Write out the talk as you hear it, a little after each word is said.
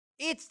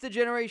It's the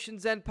Generation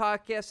Zen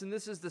podcast, and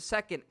this is the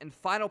second and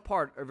final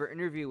part of our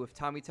interview with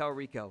Tommy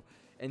Tallarico.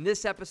 In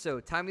this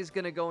episode, Tommy's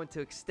going to go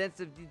into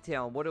extensive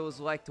detail on what it was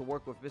like to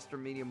work with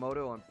Mr.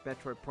 Miyamoto on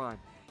Metroid Prime.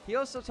 He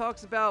also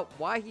talks about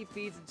why he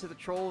feeds into the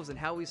trolls and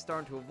how he's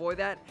starting to avoid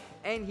that,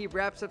 and he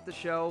wraps up the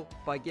show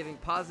by giving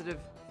positive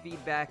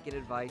feedback and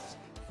advice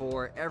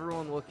for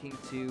everyone looking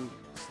to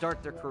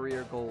start their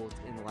career goals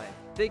in life.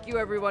 Thank you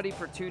everybody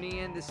for tuning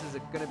in. This is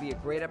going to be a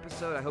great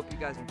episode. I hope you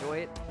guys enjoy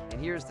it. And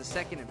here's the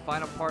second and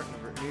final part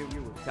of our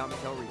interview with Tommy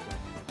Tallarico.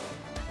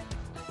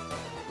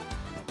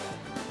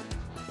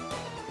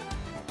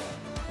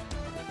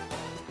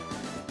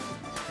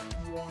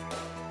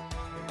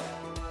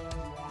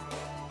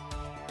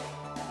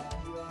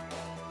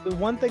 The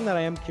one thing that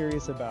I am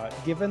curious about,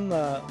 given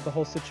the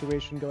whole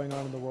situation going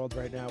on in the world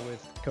right now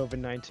with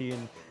COVID-19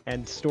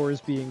 and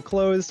stores being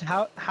closed,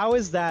 how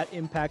has that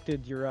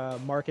impacted your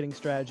marketing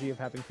strategy of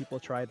having people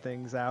try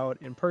things out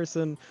in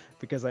person?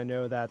 Because I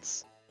know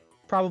that's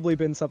probably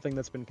been something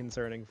that's been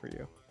concerning for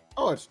you.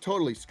 Oh, it's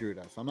totally screwed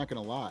us. I'm not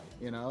going to lie.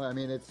 I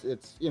mean,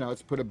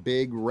 it's put a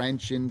big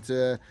wrench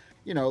into,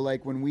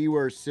 like when we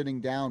were sitting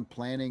down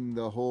planning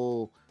the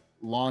whole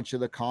launch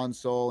of the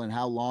console and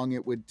how long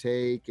it would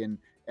take and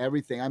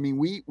everything. I mean,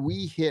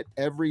 we hit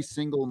every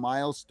single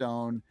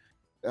milestone,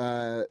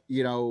 and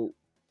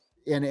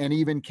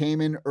even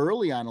came in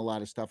early on a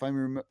lot of stuff. I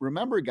mean,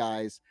 remember,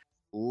 guys,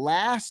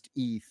 last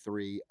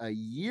E3 a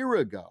year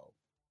ago,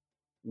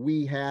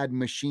 we had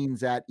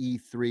machines at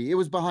E3. It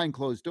was behind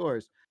closed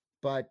doors,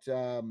 but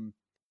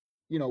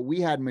we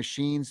had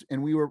machines,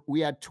 and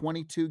we had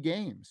 22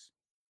 games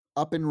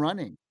up and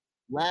running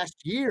last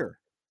year,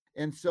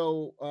 and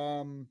so.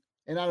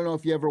 And I don't know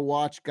if you ever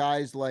watch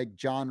guys like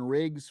John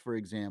Riggs, for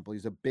example.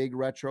 He's a big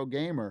retro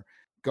gamer.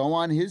 Go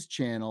on his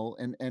channel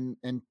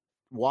and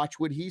watch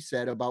what he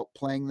said about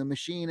playing the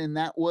machine. And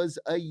that was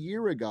a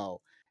year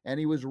ago. And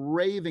he was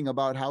raving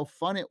about how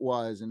fun it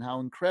was and how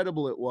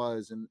incredible it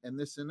was and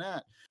this and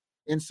that.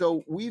 And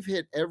so we've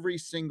hit every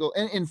single,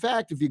 and in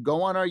fact, if you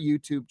go on our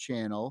YouTube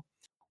channel,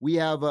 we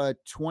have a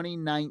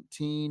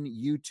 2019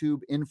 YouTube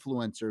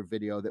influencer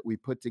video that we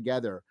put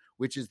together,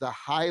 which is the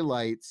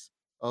highlights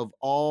of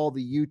all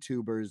the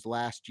YouTubers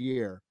last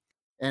year,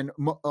 and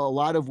a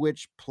lot of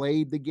which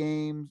played the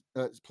game,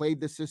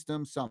 played the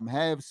system. Some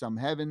have, some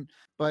haven't.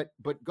 But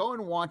go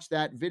and watch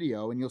that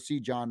video, and you'll see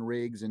John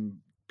Riggs and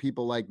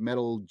people like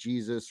Metal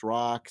Jesus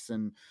Rocks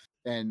and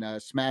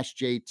Smash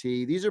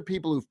JT. These are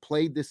people who've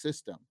played the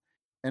system,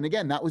 and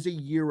again, that was a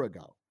year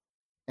ago,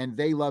 and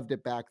they loved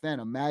it back then.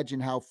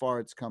 Imagine how far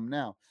it's come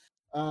now.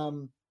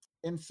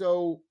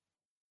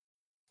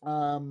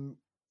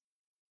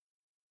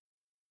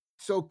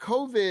 So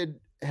COVID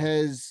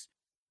has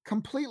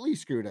completely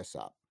screwed us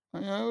up.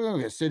 I'm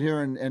going to sit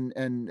here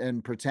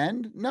and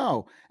pretend.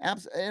 No,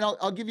 and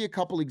I'll give you a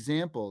couple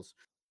examples.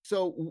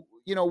 So,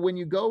 when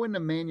you go in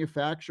to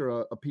manufacture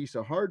a piece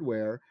of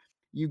hardware,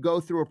 you go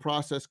through a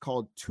process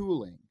called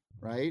tooling,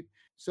 right?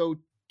 So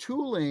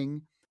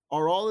tooling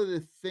are all of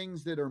the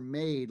things that are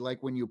made,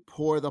 like when you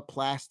pour the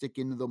plastic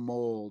into the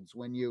molds,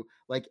 when you,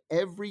 like,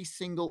 every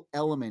single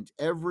element,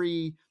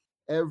 every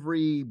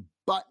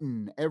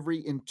button,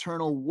 every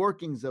internal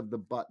workings of the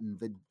button,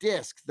 the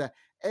disc,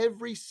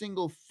 every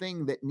single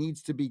thing that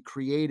needs to be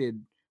created,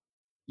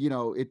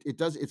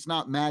 it's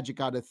not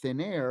magic out of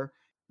thin air.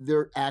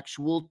 They're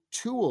actual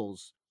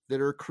tools that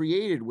are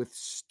created with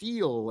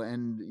steel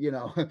and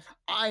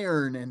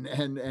iron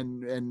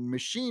and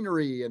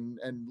machinery and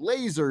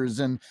lasers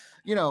and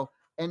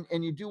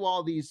and you do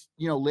all these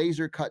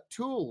laser cut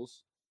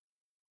tools,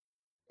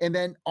 and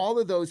then all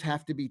of those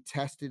have to be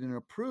tested and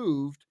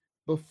approved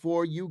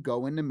before you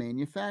go into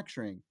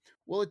manufacturing.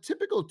 Well, a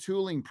typical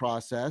tooling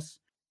process,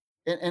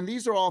 and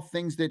these are all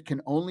things that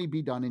can only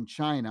be done in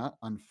China,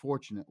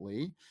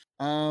 unfortunately,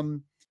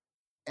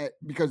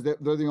 because they're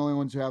the only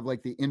ones who have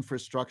like the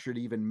infrastructure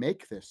to even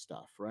make this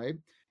stuff, right?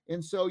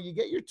 And so you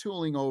get your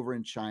tooling over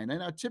in China.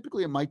 Now,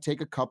 typically it might take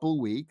a couple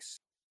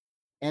weeks,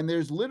 and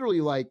there's literally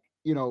like,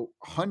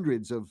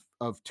 hundreds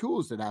of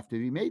tools that have to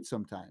be made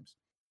sometimes.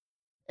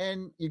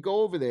 And you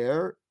go over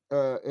there,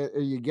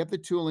 you get the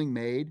tooling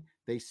made,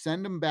 they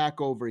send them back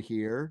over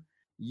here.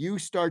 You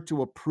start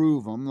to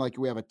approve them. Like,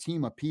 we have a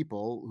team of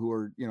people who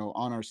are,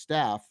 on our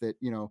staff that,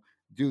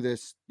 do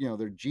this,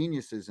 they're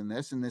geniuses in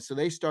this and this. So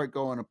they start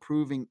going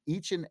approving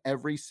each and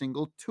every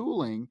single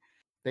tooling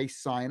they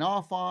sign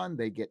off on,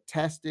 they get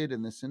tested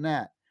and this and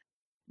that.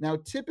 Now,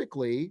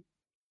 typically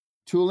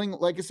tooling,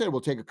 like I said,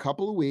 will take a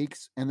couple of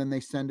weeks, and then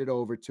they send it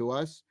over to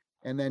us,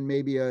 and then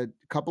maybe a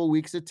couple of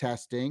weeks of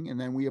testing, and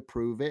then we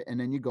approve it, and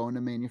then you go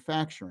into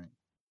manufacturing.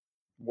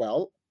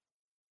 Well,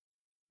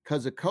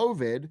 because of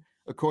COVID,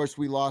 of course,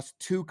 we lost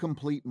 2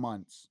 complete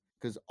months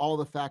because all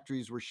the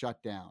factories were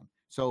shut down.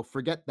 So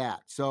forget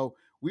that. So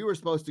we were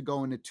supposed to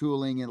go into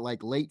tooling in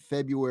like late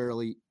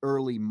February,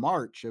 early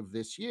March of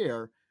this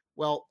year.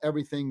 Well,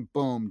 everything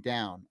boom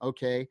down.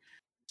 Okay.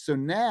 So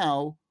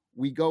now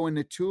we go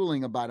into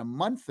tooling about a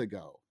month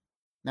ago.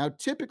 Now,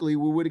 typically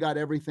we would have got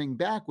everything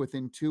back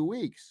within 2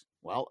 weeks.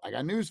 Well, I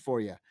got news for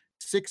you.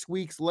 6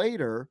 weeks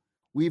later,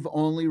 we've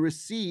only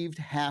received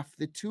half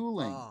the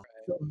tooling. Oh,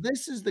 So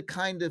this is the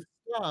kind of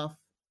stuff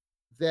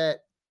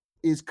that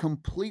is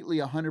completely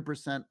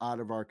 100% out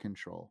of our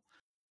control.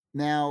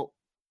 Now,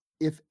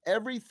 if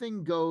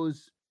everything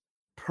goes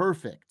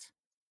perfect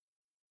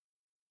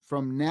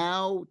from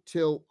now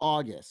till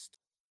August,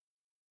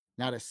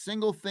 not a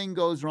single thing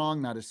goes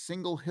wrong, not a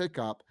single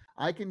hiccup.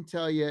 I can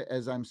tell you,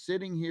 as I'm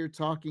sitting here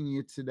talking to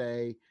you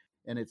today,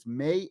 and it's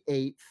May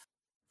 8th,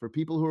 for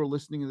people who are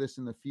listening to this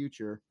in the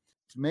future,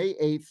 it's May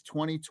 8th,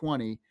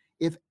 2020.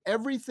 If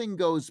everything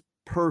goes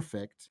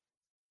perfect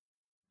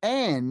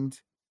and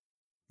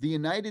the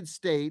United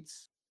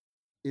States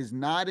is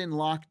not in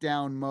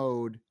lockdown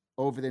mode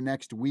over the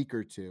next week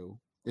or two,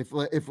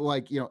 if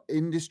like,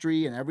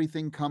 industry and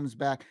everything comes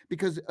back,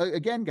 because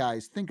again,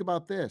 guys, think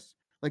about this.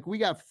 Like, we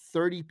got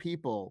 30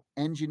 people,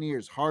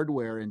 engineers,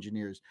 hardware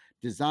engineers,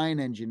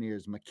 design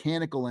engineers,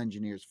 mechanical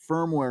engineers,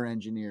 firmware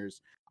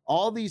engineers,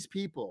 all these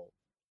people,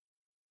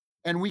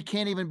 and we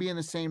can't even be in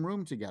the same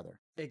room together.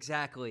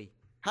 exactly.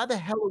 How the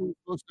hell are we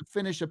supposed to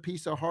finish a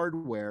piece of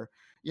hardware?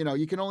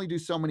 You can only do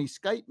so many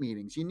Skype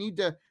meetings.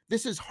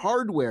 This is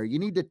hardware. You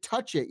need to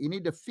touch it. You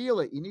need to feel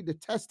it. You need to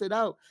test it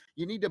out.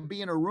 You need to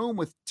be in a room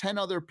with 10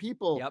 other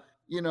people, Yep.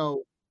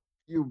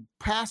 you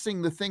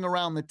passing the thing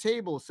around the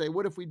table, say,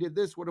 what if we did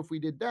this? What if we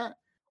did that?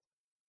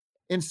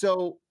 And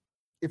so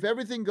if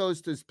everything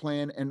goes to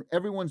plan and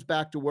everyone's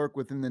back to work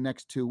within the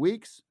next 2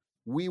 weeks,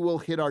 we will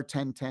hit our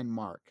 10-10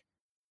 mark.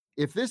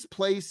 If this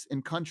place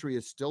and country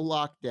is still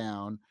locked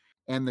down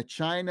and the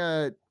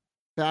China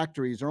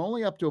factories are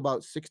only up to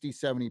about 60,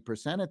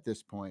 70% at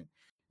this point,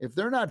 if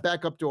they're not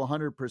back up to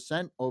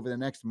 100% over the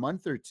next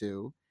month or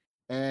two,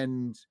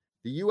 and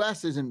the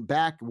US isn't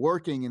back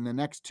working in the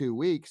next 2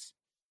 weeks,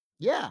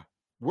 yeah,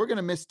 we're going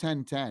to miss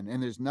 10-10,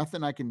 and there's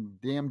nothing I can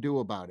damn do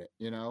about it.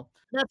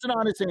 That's an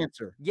honest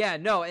answer. Yeah,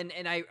 no, and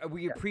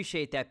we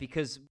appreciate that,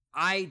 because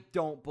I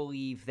don't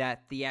believe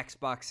that the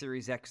Xbox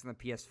Series X and the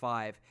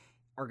PS5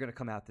 are going to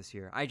come out this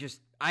year. I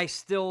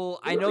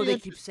know they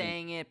keep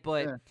saying it,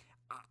 but Yeah.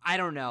 I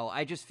don't know.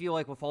 I just feel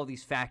like with all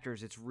these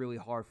factors, it's really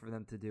hard for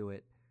them to do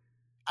it.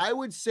 I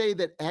would say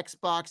that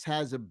Xbox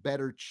has a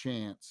better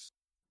chance.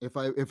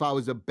 If I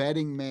was a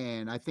betting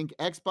man, I think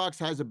Xbox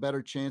has a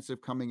better chance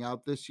of coming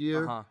out this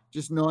year, Uh-huh.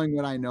 just knowing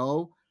what I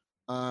know,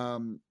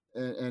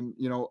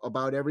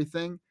 about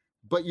everything.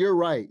 But you're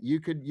right. You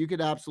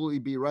could absolutely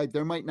be right.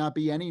 There might not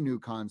be any new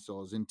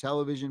consoles in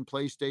television,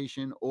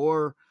 PlayStation,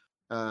 or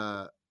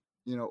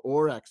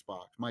or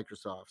Xbox,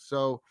 Microsoft.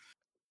 So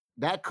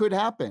that could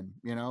happen.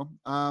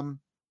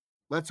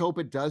 Let's hope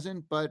it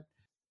doesn't. But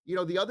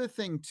the other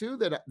thing too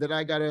that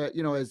I gotta,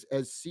 as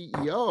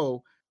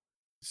CEO,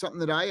 something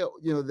that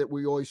that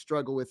we always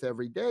struggle with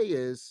every day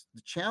is the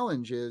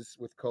challenges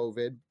with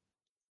COVID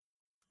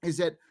is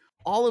that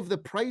all of the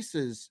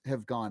prices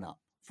have gone up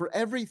for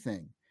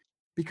everything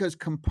because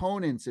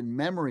components and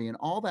memory and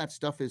all that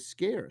stuff is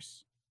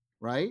scarce,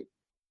 right?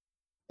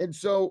 And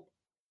so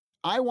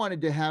I wanted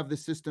to have the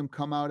system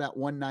come out at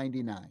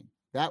 199.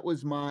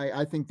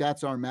 I think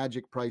that's our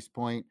magic price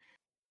point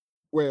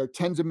where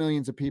tens of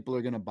millions of people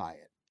are going to buy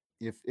it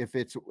if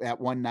it's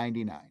at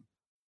 199.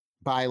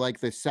 By like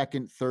the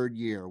second, third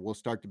year, we'll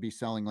start to be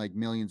selling like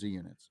millions of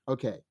units.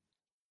 Okay.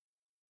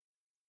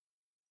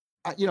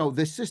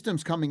 The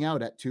system's coming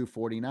out at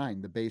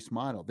 249, the base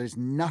model. There's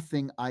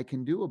nothing I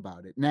can do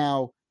about it.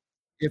 Now,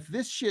 if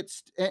this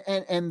shit's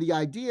and the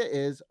idea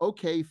is,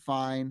 okay,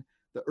 fine,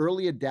 the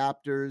early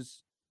adapters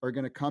are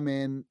going to come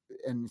in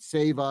and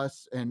save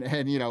us and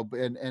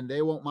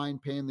they won't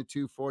mind paying the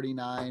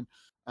 249.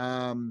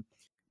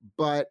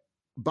 But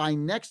by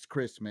next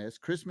Christmas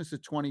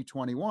of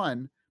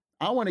 2021,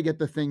 I want to get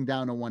the thing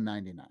down to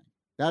 199.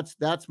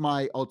 That's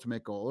my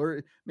ultimate goal,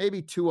 or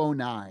maybe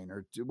 209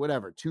 or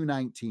whatever,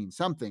 219,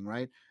 something,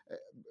 right?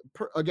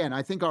 Again,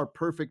 I think our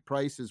perfect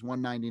price is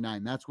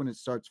 199. That's when it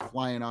starts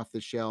flying off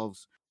the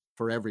shelves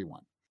for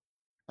everyone.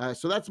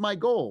 So that's my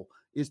goal,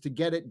 is to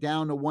get it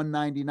down to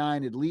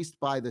 199 at least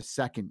by the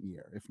second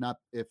year. If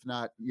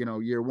not,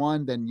 year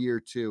one, then year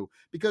two.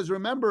 Because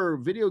remember,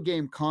 video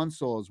game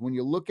consoles, when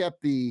you look at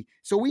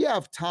so we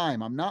have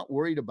time. I'm not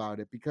worried about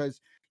it,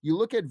 because you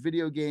look at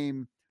video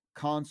game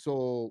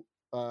console,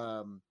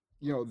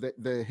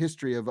 the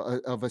history of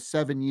a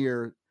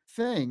 7-year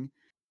thing,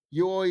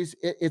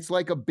 it's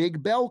like a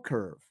big bell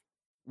curve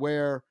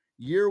where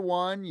year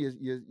one,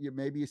 you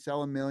maybe you sell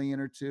 1 million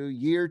or 2.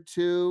 Year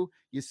two,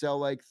 you sell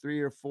like 3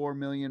 or 4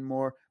 million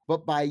more.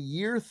 But by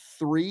year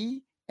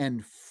 3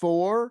 and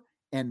 4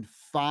 and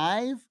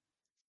 5,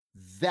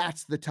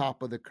 that's the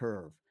top of the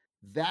curve.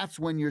 That's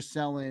when you're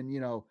selling,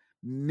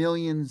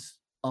 millions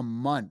a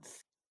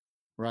month,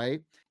 right?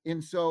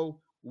 And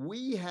so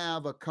we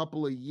have a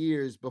couple of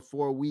years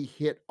before we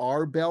hit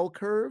our bell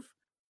curve,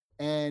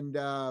 and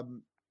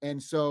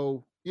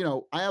so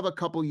I have a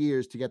couple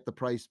years to get the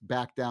price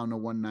back down to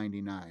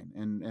 199,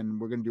 and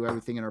we're going to do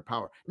everything in our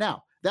power.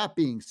 Now, that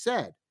being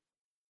said,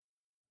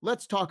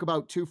 let's talk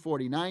about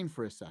 249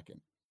 for a second.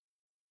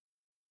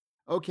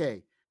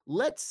 Okay,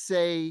 let's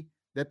say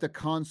that the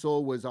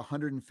console was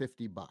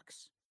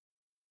 $150.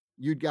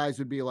 you guys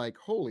would be like,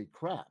 holy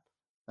crap,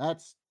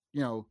 that's,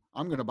 I'm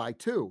going to buy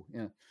two.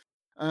 Yeah.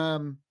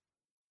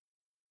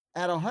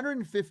 At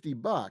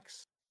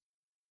 $150,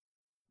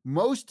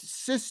 most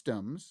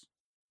systems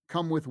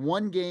come with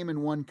one game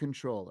and one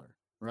controller,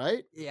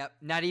 right? Yeah,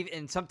 not even,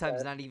 and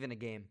sometimes not even a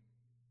game.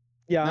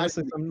 Yeah, Not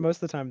honestly,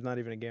 most of the time, not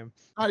even a game.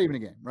 Not even a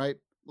game, right?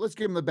 Let's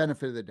give them the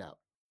benefit of the doubt.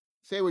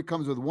 Say it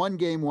comes with one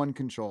game, one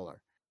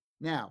controller.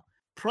 Now,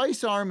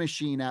 price our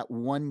machine at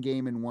one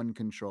game and one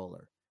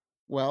controller.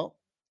 Well,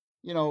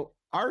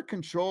 our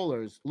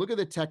controllers, look at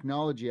the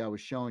technology I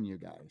was showing you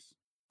guys,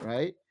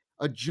 right?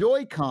 A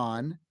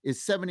Joy-Con is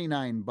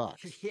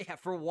 $79 Yeah,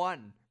 for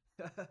one.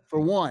 for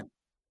one,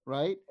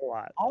 right? A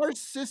lot. Our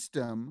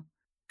system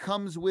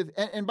comes with,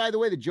 and by the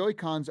way, the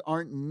Joy-Cons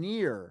aren't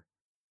near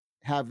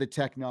have the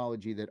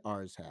technology that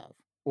ours have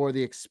or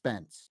the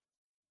expense,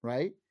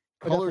 right?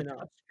 Oh, Color definitely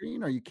not.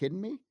 touchscreen, are you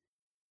kidding me?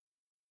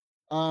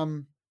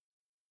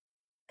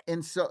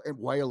 And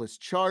wireless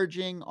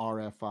charging,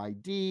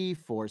 RFID,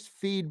 force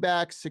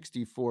feedback,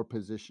 64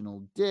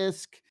 positional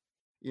disc,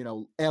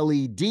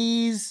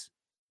 LEDs.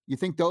 You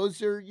think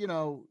those are,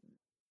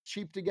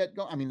 cheap to get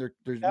going? I mean, they're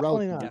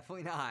Definitely not.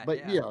 Definitely not.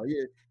 but yeah.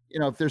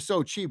 if they're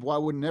so cheap, why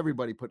wouldn't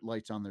everybody put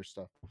lights on their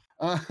stuff?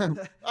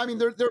 I mean,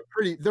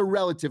 they're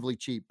relatively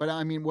cheap, but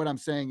I mean, what I'm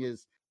saying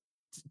is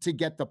to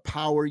get the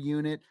power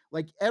unit,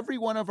 like every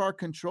one of our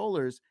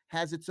controllers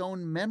has its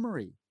own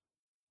memory,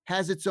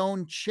 has its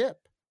own chip,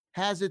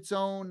 has its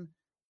own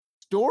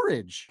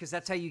storage. Because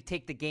that's how you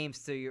take the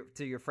games to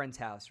your friend's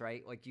house,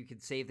 right? Like you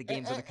could save the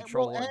games on the Well,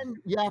 controller. and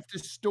you have to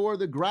store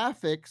the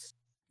graphics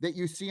that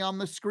you see on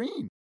the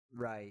screen.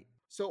 Right.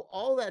 So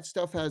all that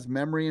stuff has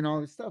memory and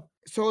all this stuff.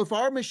 So if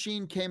our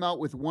machine came out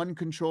with one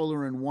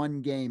controller and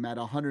one game at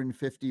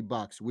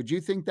 $150, would you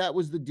think that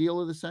was the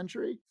deal of the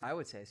century? I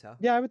would say so.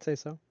 Yeah, I would say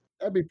so.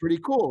 That'd be pretty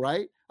cool,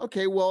 right?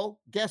 Okay, well,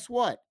 guess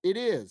what? It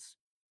is.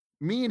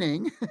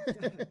 Meaning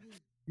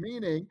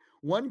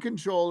one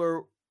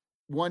controller,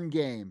 one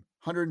game,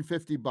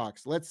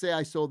 $150. Let's say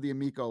I sold the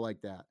Amico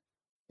like that.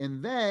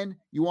 And then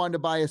you wanted to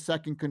buy a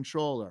second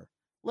controller.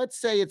 Let's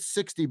say it's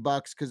 $60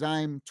 because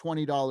I'm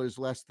 $20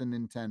 less than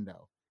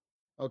Nintendo.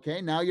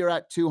 Okay, now you're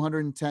at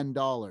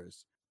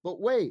 $210. But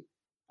wait,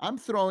 I'm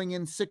throwing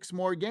in 6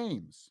 more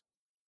games.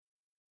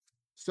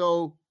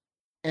 So,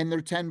 and they're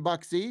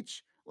 $10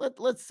 each.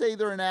 Let's say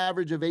they're an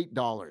average of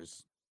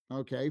 $8.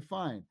 Okay,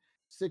 fine.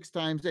 6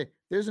 times 8.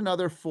 There's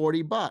another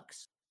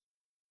 $40.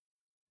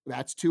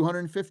 That's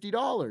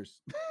 $250.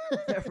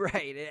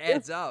 Right. It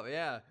adds up.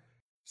 Yeah.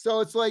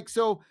 So it's like,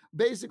 so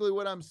basically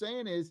what I'm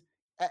saying is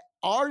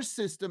our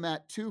system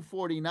at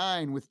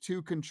 $249 with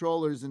 2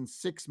 controllers and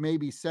 6,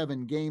 maybe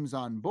 7 games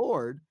on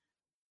board,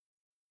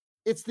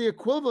 it's the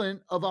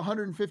equivalent of a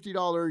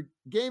 $150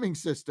 gaming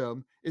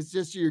system. It's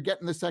just you're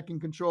getting the second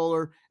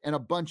controller and a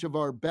bunch of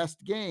our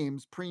best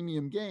games,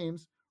 premium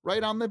games,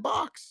 right on the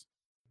box.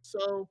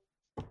 So,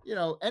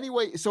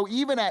 anyway, so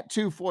even at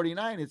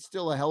 $249, it's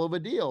still a hell of a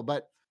deal.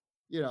 But,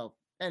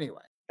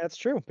 anyway. That's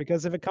true,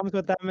 because if it comes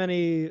with that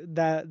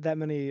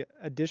many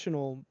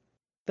additional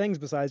things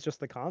besides just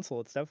the console,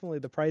 it's definitely,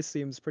 the price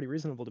seems pretty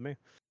reasonable to me.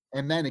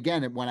 And then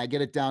again, when I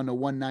get it down to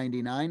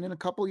 $199 in a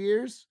couple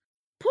years,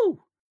 pooh,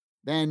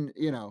 then,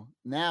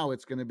 now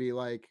it's going to be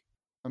like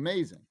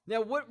amazing.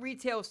 Now, what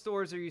retail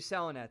stores are you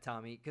selling at,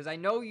 Tommy? Because I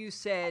know you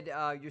said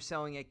you're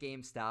selling at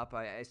GameStop.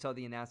 I saw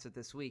the announcement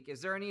this week.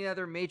 Is there any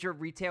other major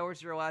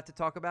retailers you're allowed to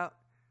talk about?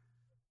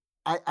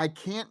 I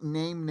can't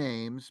name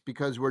names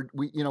because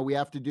we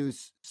have to do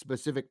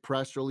specific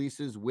press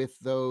releases with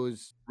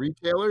those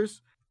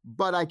retailers,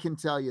 but I can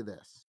tell you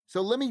this. So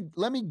let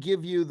me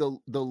give you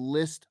the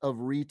list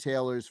of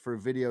retailers for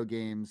video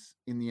games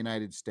in the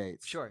United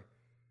States. Sure.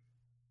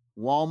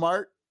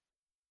 Walmart,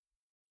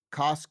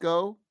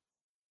 Costco,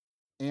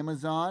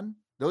 Amazon.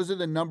 Those are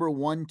the number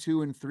 1,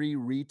 2, and 3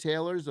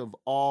 retailers of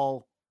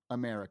all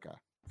America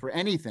for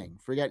anything.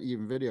 Forget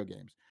even video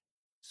games.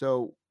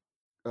 So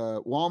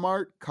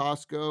Walmart,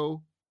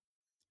 Costco,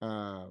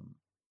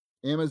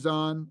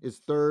 Amazon is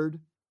third.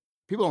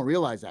 People don't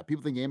realize that.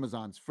 People think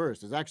Amazon's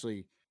first. It's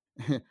actually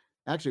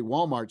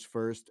Walmart's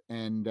first,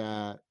 and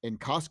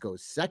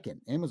Costco's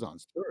second.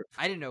 Amazon's third.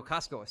 I didn't know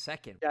Costco was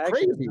second. Yeah, I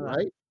actually didn't Crazy, know that.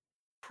 right?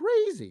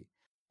 Crazy.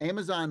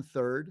 Amazon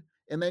third,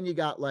 and then you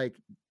got like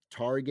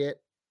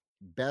Target,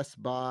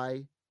 Best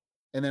Buy,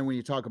 and then when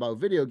you talk about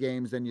video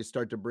games, then you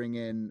start to bring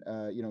in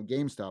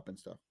GameStop and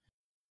stuff.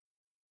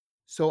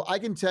 So I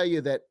can tell you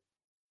that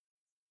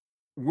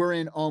we're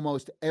in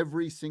almost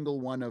every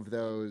single one of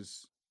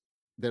those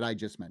that I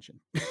just mentioned.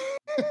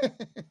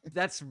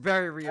 That's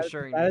very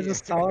reassuring. That to is hear. a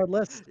solid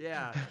list.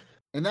 Yeah.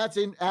 And that's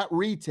at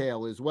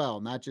retail as well,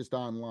 not just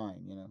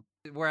online,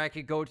 Where I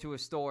could go to a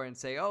store and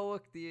say, oh,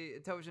 look, the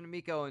Television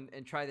Amico,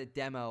 and try the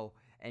demo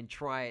and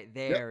try it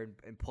there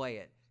and play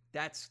it.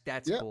 That's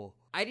cool.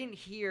 I didn't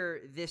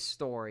hear this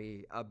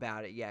story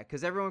about it yet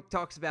because everyone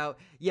talks about,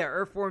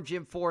 Earthworm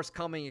Jim 4 is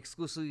coming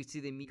exclusively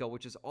to the Amico,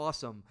 which is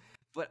awesome.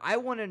 But I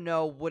want to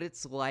know what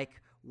it's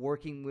like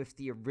working with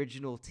the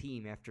original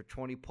team after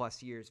 20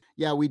 plus years.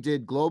 Yeah, we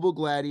did Global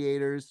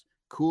Gladiators,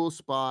 Cool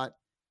Spot,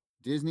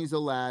 Disney's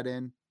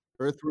Aladdin,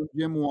 Earthworm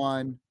Jim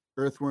 1,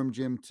 Earthworm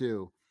Jim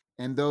 2.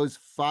 And those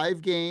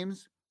 5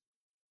 games,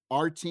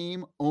 our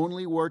team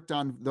only worked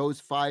on those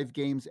 5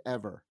 games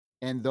ever.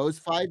 And those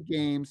 5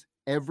 games,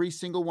 every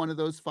single one of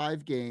those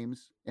 5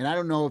 games, and I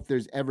don't know if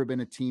there's ever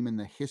been a team in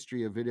the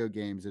history of video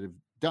games that have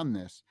done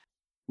this.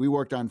 We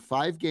worked on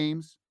 5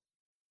 games.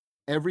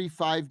 Every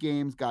 5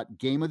 games got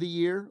Game of the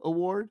Year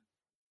award,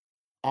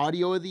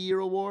 Audio of the Year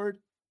award,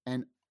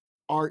 and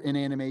Art and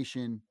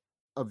Animation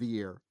of the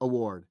Year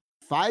award.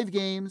 5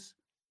 games,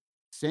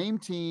 same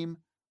team,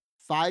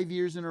 5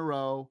 years in a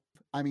row.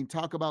 I mean,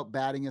 talk about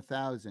batting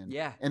 1,000.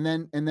 Yeah. And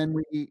then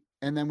we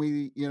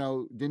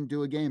didn't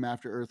do a game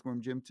after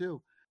Earthworm Jim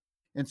 2.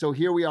 And so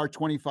here we are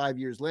 25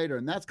 years later,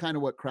 and that's kind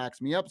of what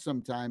cracks me up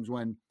sometimes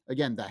when,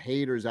 again, the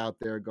haters out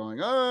there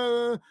going,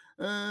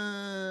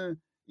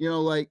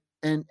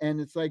 and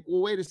it's like,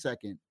 well, wait a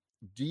second.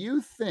 Do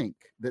you think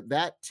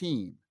that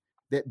team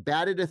that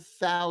batted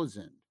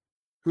 1,000,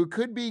 who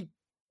could be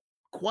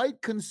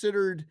quite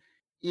considered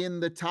in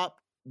the top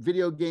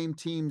video game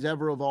teams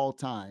ever of all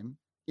time,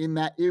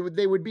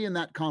 they would be in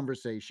that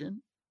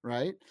conversation,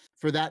 right?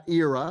 For that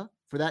era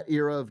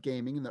of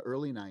gaming in the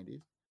early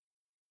 90s.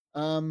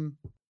 And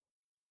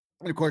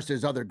of course,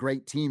 there's other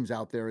great teams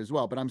out there as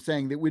well, but I'm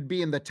saying that would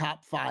be in the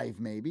top 5,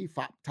 maybe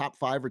top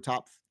 5 or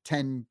top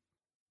 10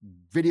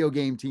 video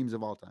game teams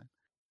of all time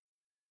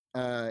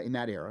in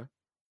that era.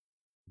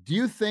 Do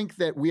you think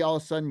that we all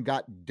of a sudden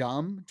got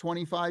dumb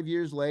 25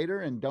 years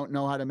later and don't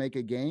know how to make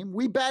a game?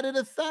 We batted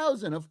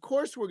 1,000. Of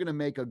course, we're going to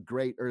make a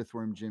great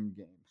Earthworm Jim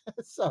game.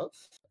 So,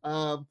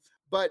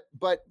 but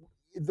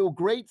the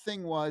great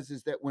thing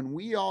is that when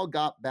we all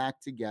got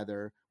back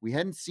together, we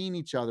hadn't seen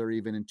each other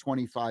even in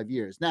 25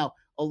 years. Now,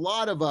 a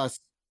lot of us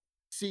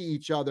see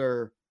each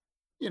other,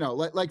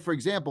 like for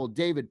example,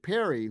 David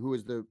Perry, who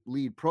is the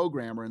lead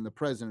programmer and the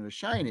president of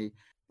Shiny,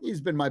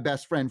 he's been my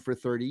best friend for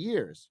 30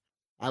 years.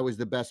 I was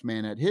the best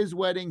man at his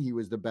wedding. He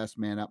was the best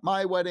man at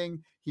my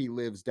wedding. He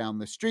lives down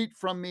the street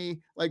from me.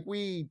 Like,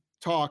 we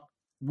talk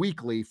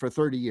weekly for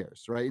 30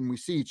 years, right? And we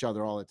see each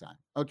other all the time.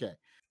 Okay.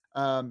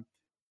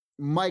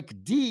 Mike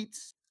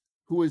Dietz,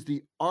 who is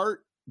the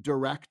art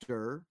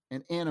director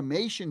and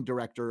animation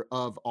director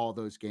of all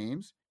those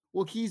games,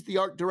 well, he's the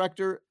art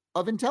director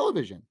of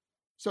Intellivision.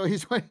 So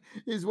he's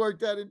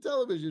worked at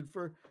Intellivision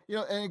for,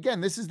 and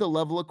again, this is the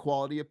level of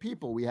quality of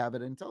people we have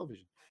at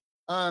Intellivision.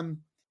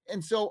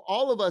 And so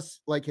all of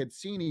us had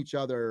seen each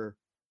other,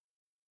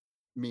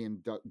 me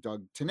and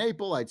Doug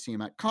TenNapel, I'd see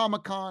him at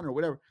Comic-Con or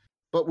whatever,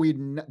 but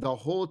the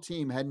whole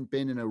team hadn't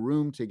been in a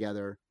room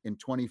together in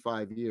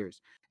 25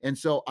 years. And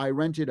so I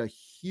rented a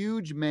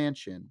huge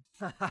mansion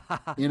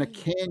in a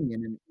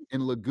canyon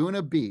in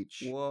Laguna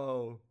Beach.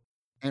 Whoa.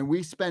 And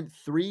we spent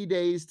 3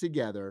 days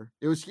together.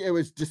 It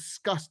was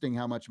disgusting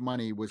how much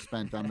money was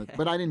spent on it,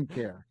 but I didn't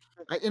care.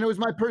 And it was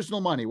my personal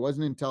money. It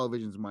wasn't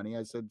Intellivision's money.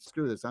 I said,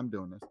 screw this, I'm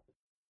doing this.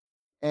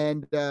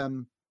 And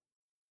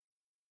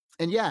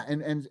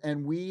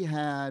we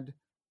had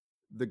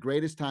the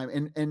greatest time.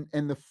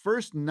 And the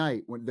first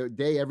night, when the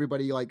day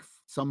everybody,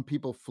 some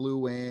people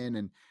flew in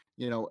and,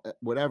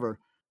 whatever,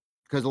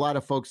 because a lot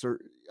of folks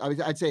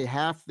I'd say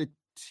half the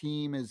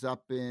team is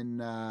up in,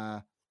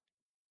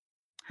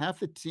 half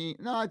the team.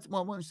 No, it's,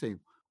 well, let me see.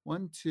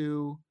 1,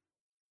 2,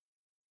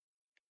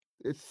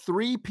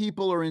 3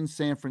 people are in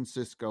San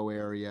Francisco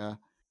area.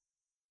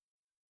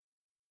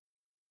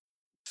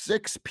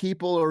 6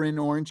 people are in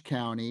Orange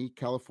County,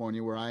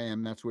 California, where I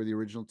am. That's where the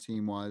original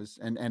team was.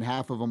 And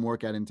half of them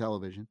work at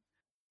Intellivision.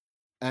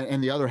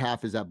 And the other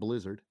half is at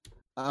Blizzard.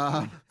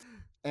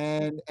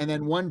 And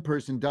then one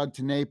person, Doug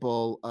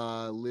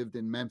TenNapel, lived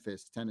in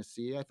Memphis,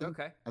 Tennessee, I think.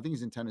 Okay. I think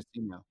he's in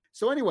Tennessee now.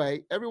 So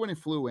anyway, everyone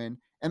flew in.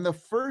 And the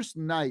first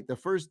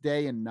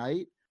day and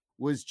night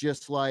was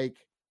just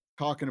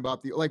talking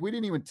about we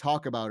didn't even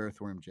talk about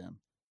Earthworm Jim.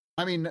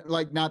 I mean,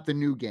 not the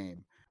new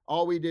game.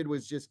 All we did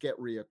was just get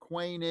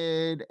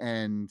reacquainted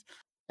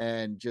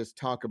and just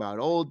talk about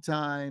old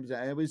times.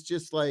 And it was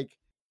just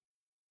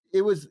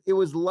it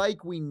was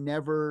like we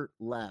never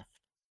left.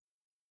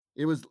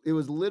 It was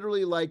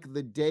literally like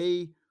the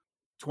day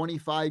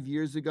 25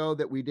 years ago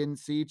that we didn't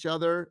see each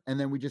other, and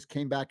then we just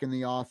came back in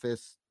the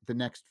office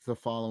the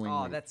following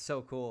week. That's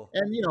so cool.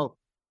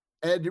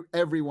 And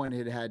everyone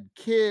had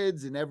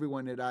kids, and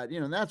everyone had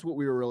and that's what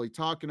we were really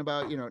talking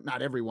about.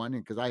 Not everyone,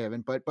 because I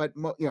haven't, but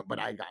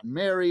I got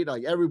married.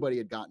 Everybody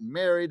had gotten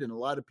married, and a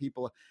lot of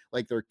people,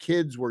 their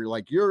kids were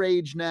your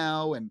age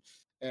now, and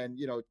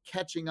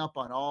catching up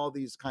on all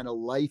these kind of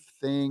life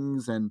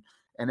things and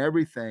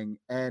everything.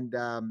 And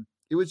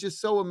it was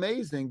just so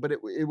amazing, but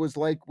it was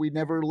like we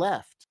never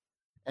left,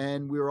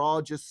 and we were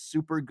all just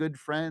super good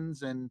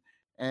friends, and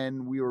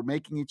we were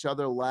making each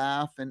other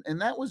laugh,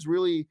 and that was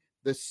really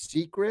the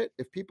secret.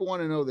 If people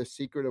want to know the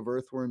secret of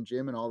Earthworm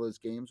Jim and all those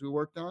games we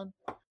worked on,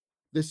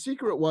 the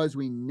secret was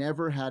we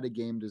never had a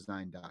game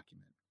design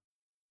document,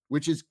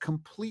 which is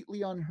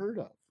completely unheard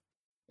of.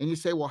 And you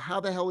say, well, how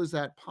the hell is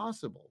that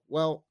possible?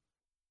 Well,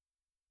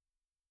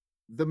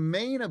 the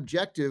main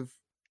objective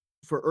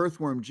for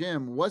Earthworm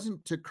Jim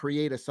wasn't to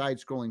create a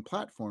side-scrolling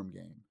platform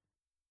game.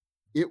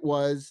 It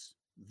was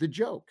the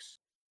jokes.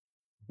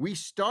 We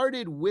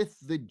started with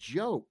the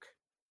joke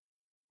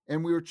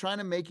and we were trying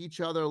to make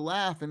each other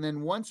laugh. And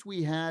then once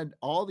we had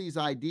all these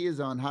ideas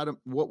on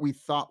what we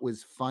thought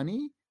was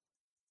funny,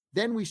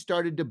 then we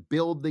started to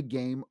build the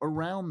game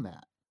around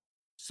that.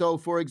 So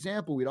for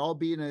example, we'd all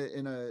be in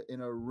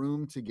a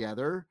room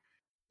together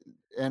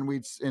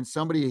and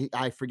somebody,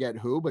 I forget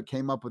who, but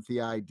came up with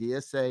the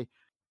idea, say,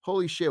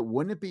 holy shit,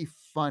 wouldn't it be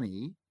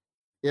funny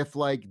if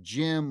like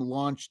Jim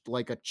launched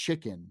like a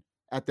chicken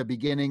at the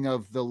beginning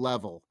of the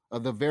level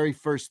of the very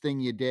first thing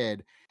you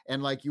did,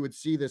 and like you would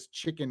see this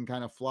chicken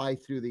kind of fly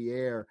through the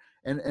air,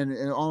 and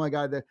oh my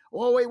god,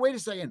 oh wait a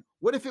second,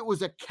 what if it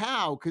was a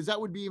cow? Because that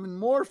would be even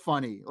more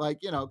funny, like,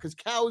 because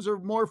cows are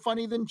more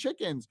funny than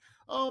chickens.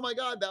 Oh my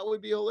god, that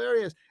would be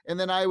hilarious. And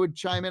then I would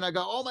chime in, I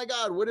go, oh my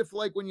god, what if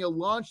like when you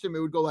launched him it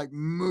would go like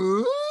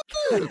moo,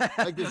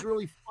 like this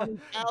really funny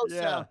cow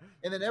sound.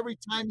 And then every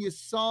time you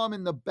saw him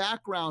in the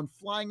background,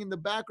 flying in the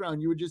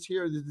background, you would just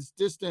hear this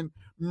distant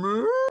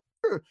moo,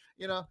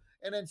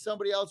 and then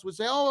somebody else would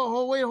say,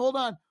 oh wait, hold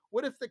on.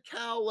 What if the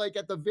cow, like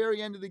at the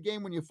very end of the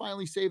game, when you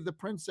finally save the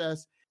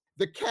princess,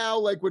 the cow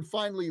like would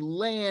finally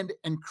land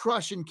and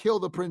crush and kill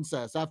the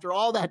princess after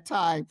all that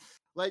time?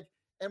 Like,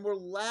 and we're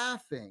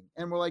laughing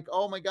and we're like,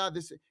 oh my God,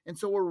 this. And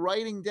so we're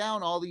writing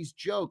down all these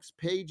jokes,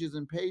 pages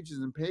and pages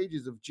and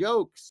pages of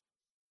jokes.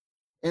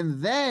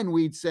 And then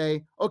we'd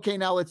say, okay,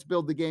 now let's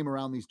build the game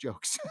around these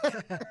jokes.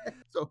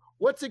 So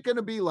what's it going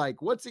to be like?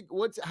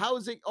 How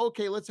is it?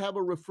 Okay, let's have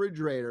a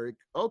refrigerator.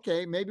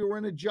 Okay, maybe we're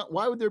in a junk.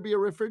 Why would there be a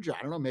refrigerator?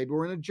 I don't know. Maybe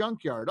we're in a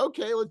junkyard.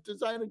 Okay, let's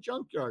design a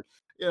junkyard.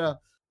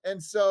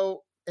 And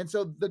so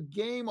the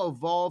game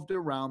evolved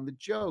around the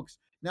jokes.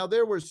 Now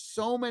there were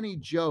so many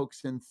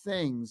jokes and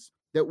things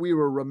that we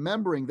were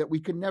remembering that we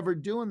could never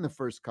do in the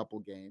first couple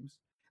games.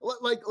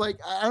 Like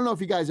I don't know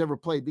if you guys ever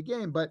played the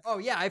game, but oh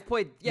yeah, I've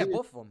played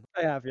both of them.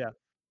 I have, yeah.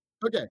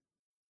 Okay.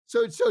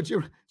 So do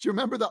you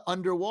remember the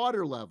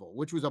underwater level,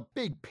 which was a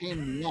big pain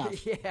in the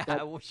ass?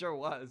 Yeah, it sure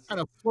was. Trying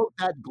to float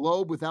that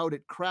globe without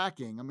it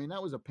cracking. I mean,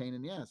 that was a pain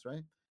in the ass,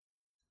 right?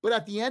 But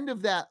at the end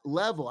of that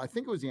level, I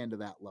think it was the end of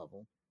that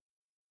level,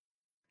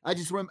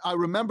 I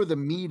remember the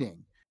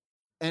meeting,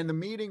 and the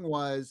meeting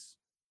was,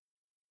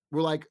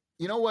 we're like,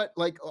 you know what?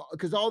 Like,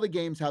 because all the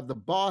games have the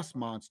boss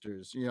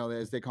monsters,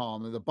 as they call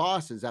them, the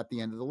bosses at the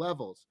end of the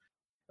levels.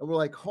 And we're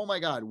like, oh my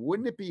God,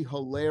 wouldn't it be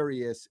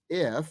hilarious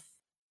if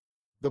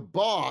the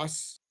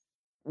boss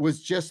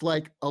was just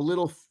like a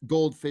little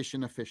goldfish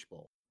in a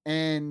fishbowl,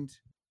 and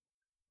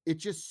it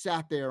just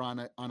sat there on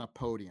a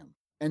podium.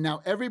 And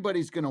now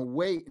everybody's going to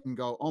wait and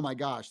go, oh my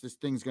gosh, this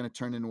thing's going to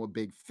turn into a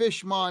big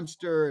fish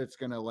monster. It's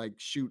going to like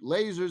shoot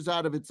lasers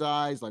out of its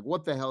eyes. Like,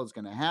 what the hell is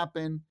going to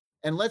happen?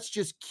 And let's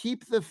just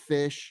keep the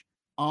fish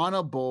on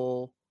a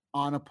bowl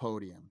on a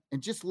podium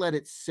and just let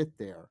it sit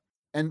there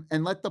and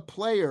let the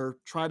player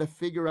try to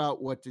figure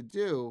out what to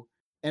do.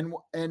 And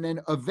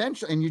then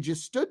eventually, and you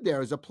just stood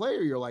there as a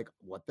player, you're like,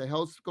 what the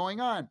hell's going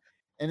on?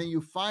 And then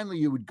you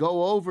would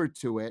go over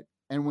to it.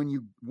 And when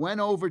you went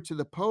over to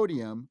the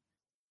podium,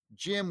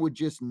 Jim would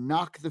just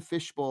knock the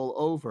fishbowl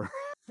over.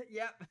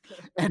 Yep.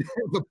 And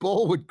the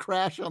bowl would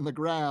crash on the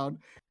ground,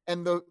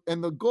 and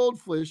the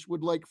goldfish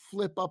would like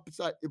flip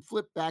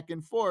back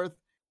and forth.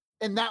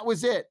 And that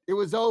was it. It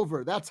was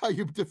over. That's how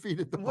you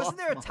defeated the boss. Wasn't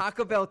there a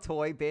Taco Bell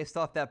toy based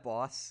off that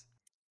boss?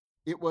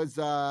 It was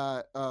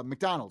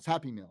McDonald's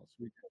Happy Meals.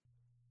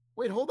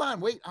 Wait, hold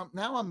on. Wait,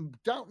 now I'm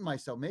doubting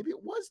myself. Maybe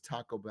it was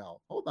Taco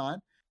Bell. Hold on.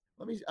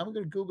 I'm going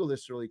to Google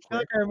this really I feel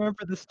quick. like I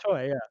remember this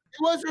toy, yeah.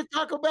 It was a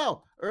Taco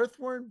Bell.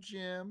 Earthworm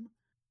Jim,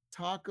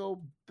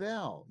 Taco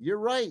Bell. You're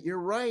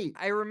right.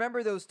 I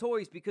remember those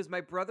toys because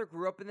my brother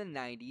grew up in the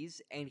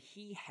 90s and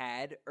he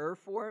had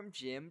Earthworm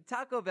Jim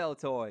Taco Bell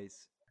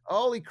toys.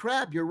 Holy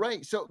crap, you're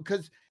right. So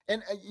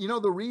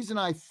the reason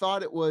I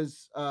thought it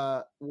was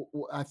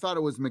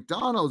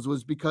McDonald's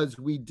was because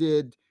we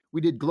did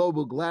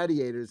Global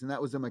Gladiators, and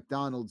that was a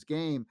McDonald's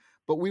game,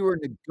 but we were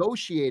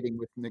negotiating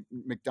with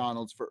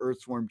McDonald's for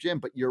Earthworm Jim.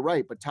 But you're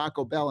right, but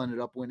Taco Bell ended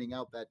up winning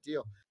out that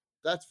deal.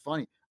 That's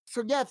funny.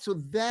 So that's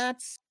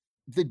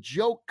the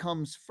joke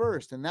comes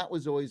first, and that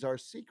was always our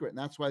secret, and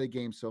that's why the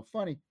game's so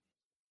funny.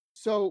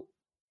 So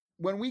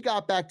when we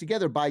got back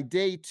together by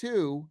day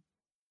 2,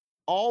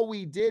 all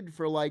we did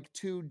for like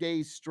 2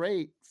 days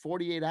straight,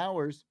 48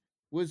 hours,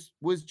 was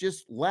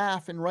just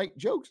laugh and write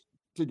jokes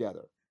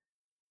together.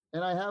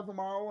 And I have them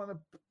all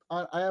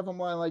on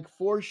like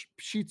 4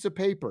 sheets of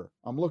paper.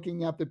 I'm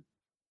looking at the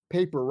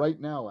paper right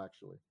now,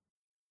 actually.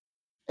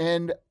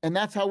 And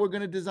that's how we're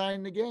going to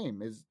design the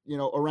game, is,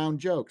 around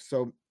jokes.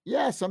 So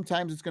yeah,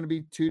 sometimes it's going to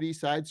be 2D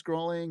side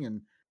scrolling,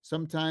 and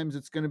sometimes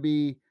it's going to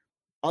be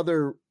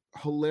other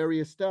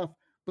hilarious stuff.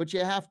 But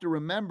you have to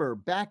remember,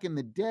 back in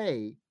the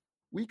day,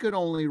 we could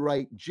only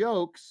write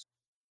jokes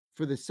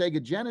for the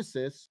Sega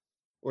Genesis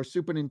or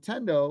Super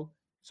Nintendo.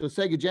 So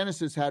Sega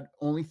Genesis had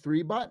only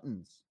 3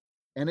 buttons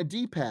and a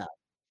D-pad.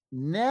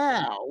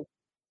 Now,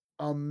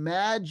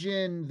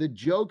 imagine the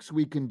jokes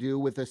we can do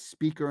with a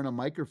speaker and a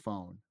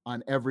microphone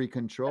on every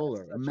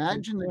controller.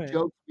 Imagine the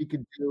jokes we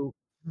could do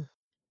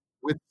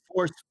with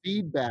force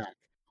feedback,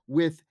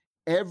 with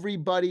every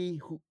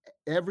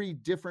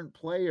different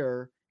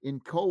player in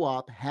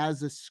co-op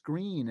has a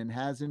screen and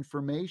has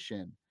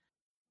information.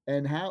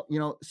 And how,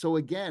 so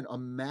again,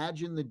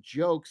 imagine the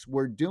jokes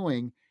we're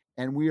doing,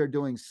 and we are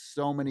doing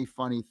so many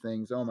funny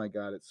things. Oh my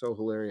God, it's so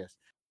hilarious.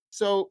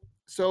 So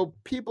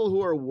people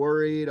who are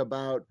worried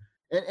about,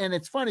 and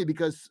it's funny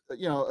because,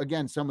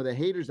 again, some of the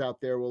haters out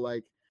there will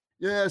like,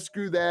 yeah,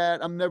 screw that.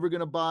 I'm never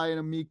going to buy an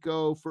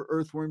Amico for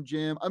Earthworm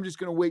Jim. I'm just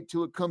going to wait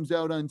till it comes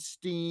out on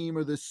Steam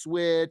or the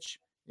Switch.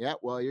 Yeah,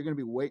 well, you're going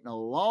to be waiting a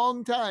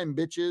long time,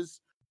 bitches.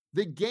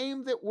 The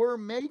game that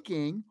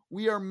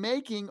we are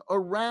making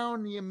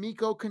around the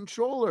Amico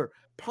controller.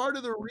 Part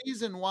of the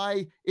reason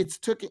why it's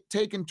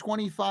taken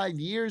 25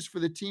 years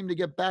for the team to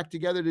get back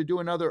together to do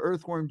another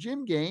Earthworm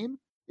Jim game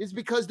is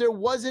because there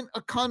wasn't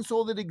a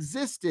console that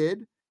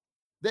existed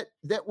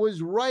that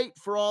was right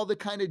for all the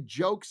kind of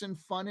jokes and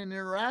fun and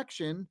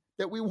interaction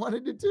that we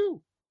wanted to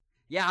do.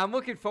 Yeah, I'm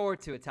looking forward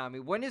to it, Tommy.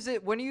 When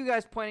are you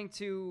guys planning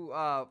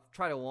to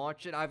try to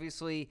launch it?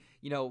 Obviously,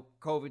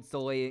 COVID's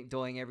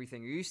delaying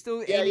everything. Are you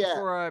still aiming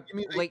for a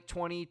late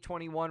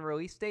 2021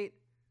 release date?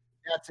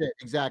 That's it,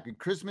 exactly.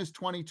 Christmas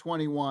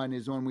 2021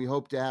 is when we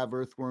hope to have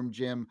Earthworm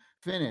Jim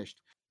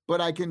finished.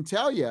 But I'll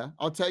tell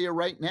you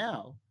right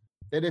now,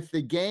 that if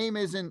the game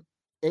isn't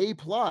A+,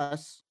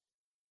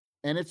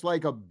 and it's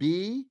like a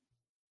B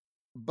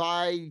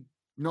by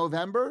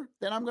November,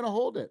 then I'm going to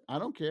hold it. I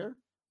don't care.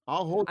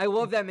 I'll hold it. I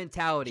love that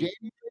mentality.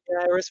 Yeah,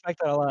 I respect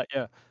that a lot.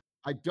 Yeah.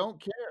 I don't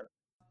care.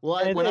 Well,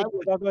 it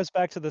all goes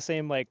back to the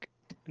same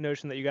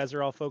notion that you guys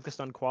are all focused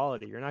on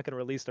quality. You're not going to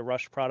release a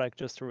rushed product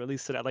just to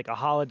release it at like a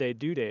holiday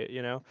due date,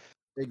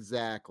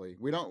 Exactly.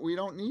 We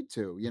don't need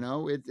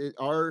to,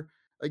 our,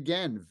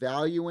 again,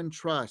 value and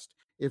trust.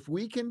 If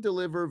we can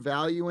deliver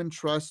value and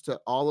trust to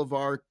all of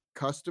our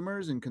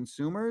customers and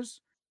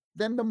consumers,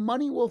 then the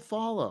money will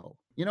follow.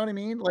 You know what I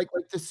mean? Like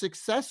the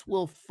success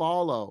will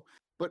follow.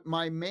 But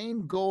my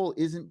main goal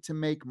isn't to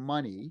make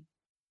money.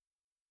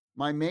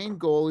 My main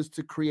goal is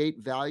to create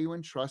value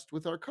and trust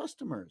with our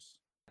customers.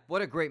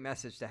 What a great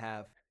message to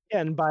have. Yeah,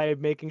 and by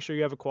making sure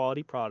you have a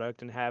quality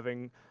product and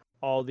having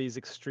all these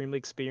extremely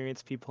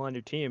experienced people on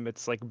your team,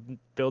 it's like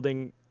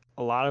building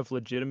a lot of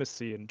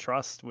legitimacy and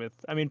trust with,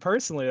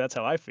 personally, that's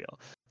how I feel.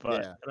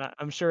 But yeah.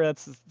 I'm sure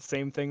that's the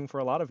same thing for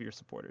a lot of your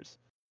supporters.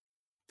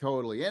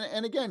 Totally.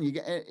 And again,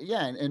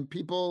 and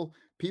people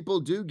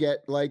do get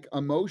like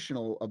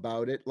emotional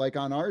about it. Like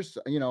on ours,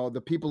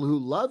 the people who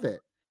love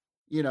it,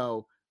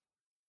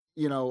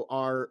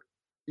 are,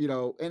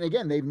 and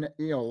again, they've,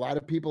 a lot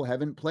of people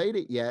haven't played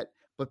it yet,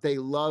 but they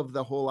love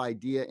the whole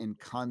idea and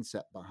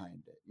concept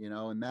behind it,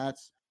 and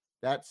that's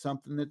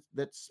something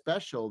that's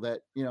special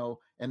that,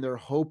 and they're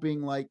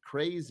hoping like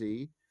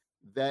crazy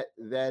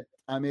that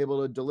I'm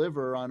able to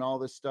deliver on all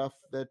the stuff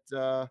that,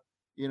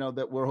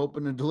 that we're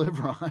hoping to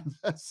deliver on.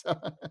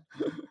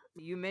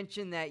 You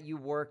mentioned that you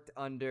worked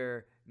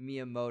under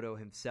Miyamoto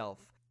himself.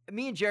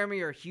 Me and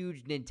Jeremy are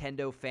huge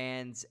Nintendo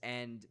fans,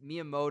 and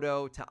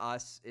Miyamoto to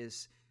us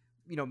is,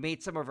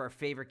 made some of our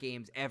favorite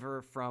games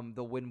ever, from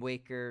the Wind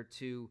Waker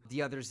to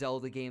the other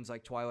Zelda games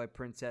like Twilight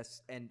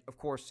Princess and, of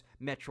course,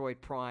 Metroid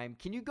Prime.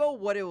 Can you go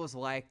what it was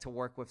like to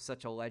work with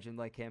such a legend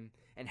like him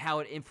and how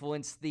it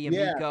influenced the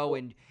Amico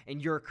and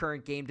your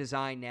current game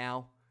design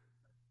now?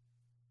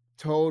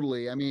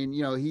 Totally.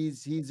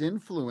 He's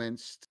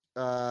influenced,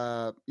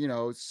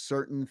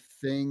 certain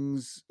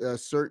things,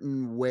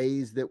 certain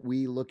ways that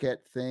we look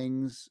at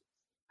things,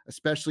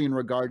 especially in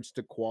regards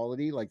to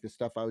quality, like the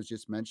stuff I was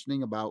just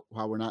mentioning about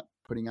how we're not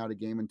putting out a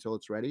game until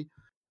it's ready.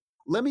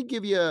 Let me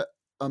give you a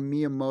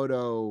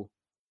Miyamoto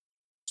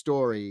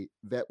story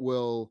that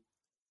will,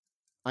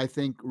 I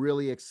think,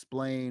 really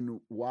explain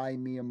why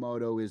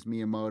Miyamoto is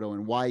Miyamoto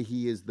and why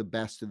he is the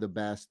best of the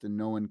best and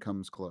no one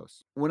comes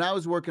close. When I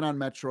was working on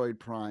Metroid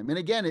Prime, and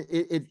again,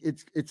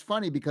 it's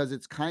funny because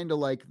it's kind of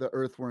like the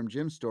Earthworm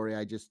Jim story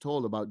I just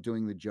told about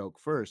doing the joke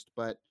first,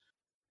 but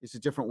it's a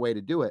different way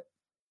to do it.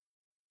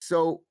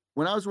 So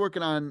when I was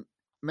working on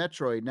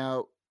Metroid,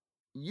 now,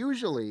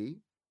 usually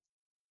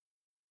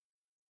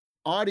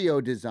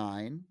audio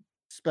design,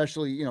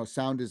 especially,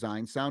 sound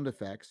design, sound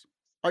effects,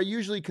 are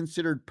usually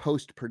considered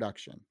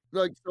post-production.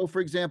 Like, so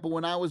for example,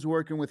 when I was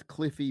working with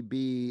Cliffy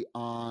B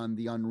on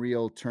the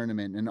Unreal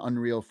tournament, an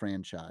Unreal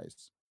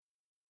franchise,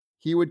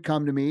 he would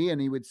come to me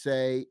and he would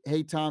say,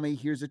 "Hey, Tommy,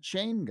 here's a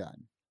chain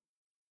gun."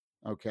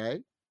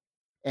 Okay.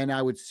 And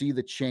I would see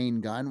the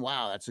chain gun.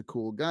 Wow, that's a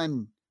cool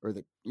gun.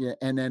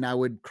 And then I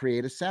would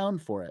create a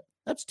sound for it.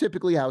 That's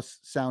typically how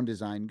sound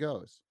design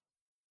goes.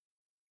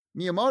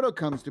 Miyamoto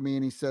comes to me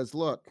and he says,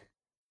 "Look,"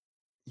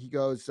 he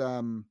goes,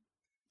 and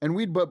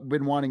we'd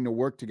been wanting to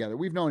work together.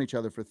 We've known each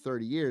other for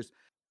 30 years,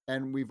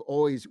 and we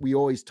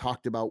always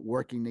talked about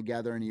working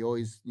together. And he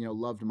always,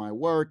 loved my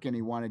work, and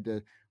he wanted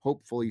to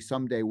hopefully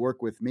someday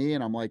work with me.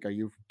 And I'm like, "Are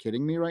you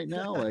kidding me right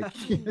now? Like,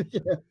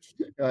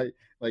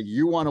 like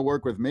you want to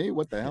work with me?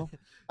 What the hell?"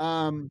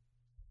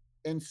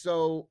 And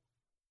so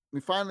we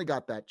finally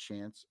got that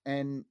chance,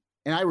 and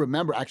And I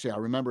remember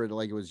it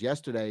like it was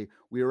yesterday.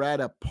 We were at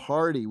a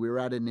party. We were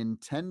at a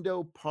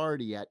Nintendo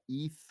party at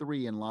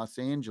E3 in Los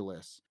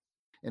Angeles,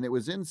 and it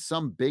was in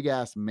some big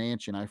ass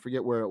mansion. I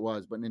forget where it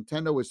was, but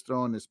Nintendo was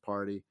throwing this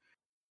party,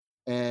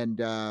 and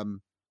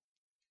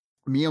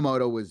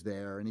Miyamoto was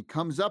there, and he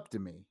comes up to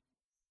me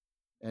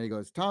and he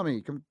goes,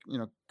 "Tommy,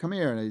 come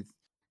here,"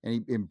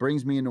 and he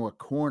brings me into a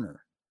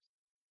corner,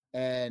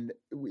 and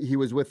he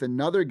was with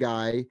another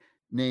guy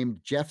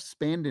named Jeff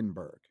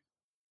Spandenberg.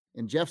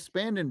 And Jeff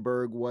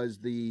Spandenberg was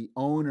the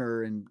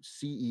owner and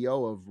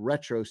CEO of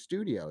Retro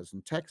Studios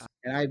in Texas.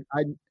 And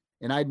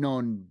I'd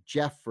known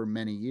Jeff for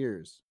many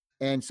years.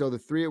 And so the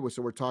three of us,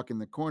 so we're talking in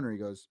the corner. He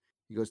goes,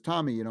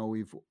 "Tommy,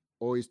 we've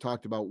always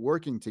talked about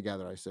working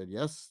together." I said,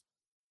 "Yes."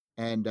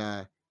 And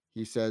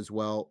he says,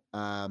 "Well,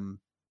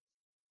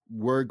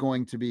 we're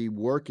going to be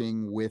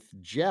working with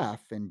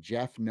Jeff, and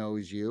Jeff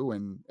knows you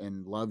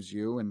and loves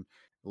you and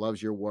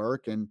loves your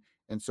work. And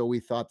so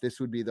we thought this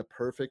would be the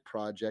perfect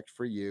project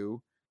for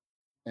you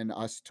and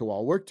us to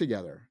all work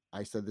together."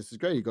 I said, "This is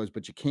great." He goes,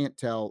 "But you can't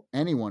tell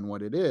anyone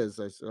what it is."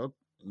 I said, "Oh,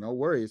 no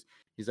worries."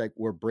 He's like,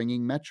 "We're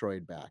bringing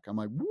Metroid back." I'm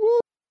like,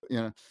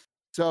 "Woo!"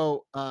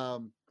 So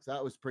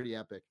that was pretty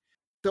epic.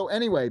 So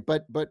anyway,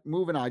 but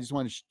moving on, I just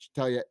want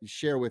to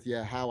share with you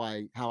how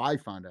I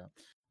found out.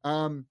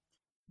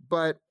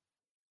 But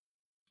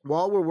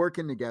while we're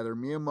working together,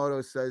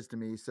 Miyamoto says to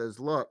me, he says,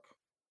 "Look,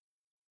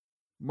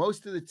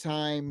 most of the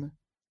time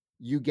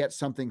you get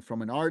something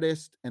from an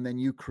artist and then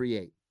you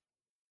create."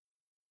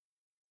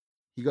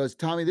 He goes,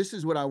 "Tommy, this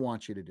is what I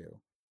want you to do.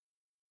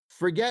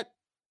 Forget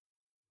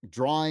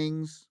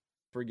drawings,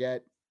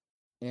 forget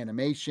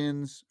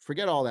animations,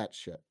 forget all that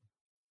shit."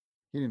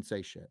 He didn't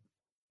say shit.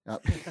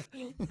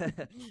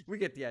 We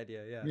get the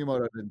idea, yeah.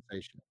 Miyamoto didn't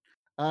say shit.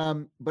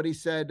 But he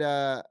said,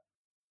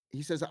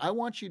 he says, "I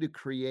want you to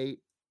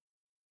create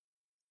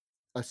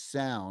a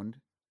sound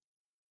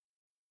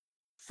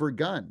for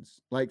guns,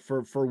 like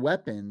for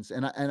weapons,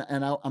 and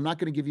I'm not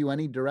going to give you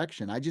any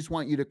direction. I just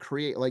want you to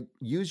create, like,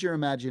 use your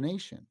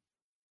imagination.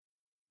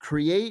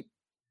 Create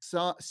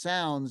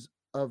sounds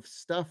of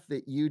stuff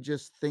that you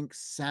just think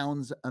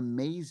sounds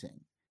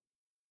amazing.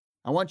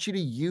 I want you to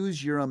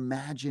use your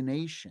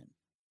imagination.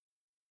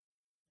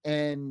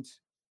 And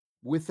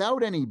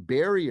without any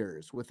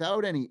barriers,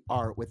 without any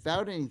art,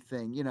 without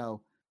anything,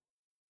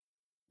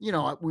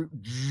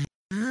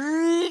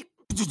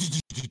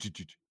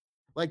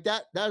 like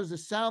that was a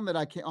sound that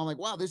I'm like,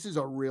 wow, this is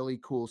a really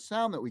cool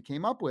sound that we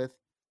came up with."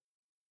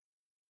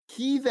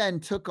 He then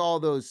took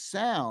all those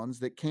sounds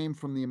that came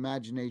from the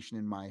imagination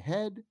in my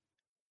head,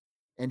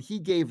 and he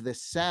gave the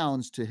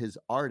sounds to his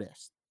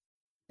artist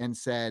and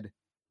said,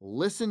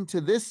 "Listen to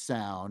this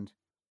sound.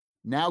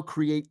 Now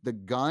create the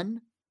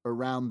gun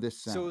around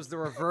this sound." So it was the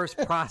reverse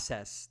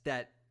process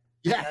that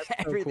Yeah,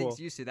 everything's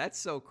cool. used to. That's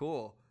so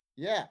cool.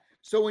 yeah.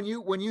 So when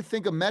you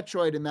think of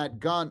Metroid and that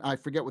gun, I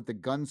forget what the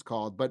gun's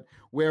called, but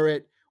where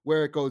it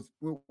goes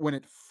when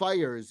it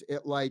fires,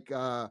 it like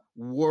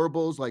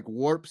warbles, like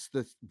warps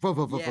the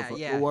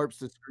Yeah. warps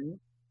the screen.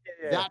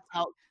 Yeah. That's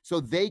how. So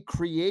they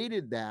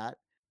created that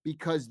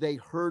because they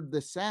heard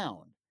the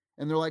sound,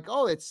 and they're like,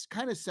 "Oh, it's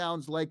kind of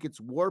sounds like it's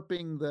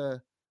warping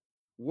the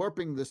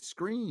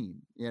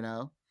screen,"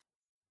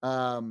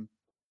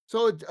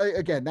 So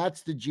again,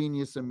 that's the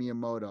genius of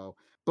Miyamoto.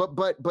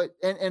 But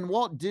and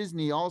Walt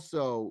Disney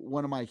also,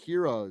 one of my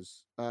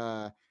heroes.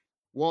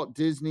 Walt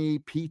Disney,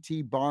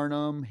 P.T.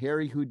 Barnum,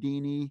 Harry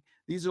Houdini.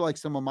 These are like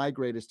some of my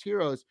greatest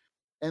heroes,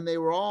 and they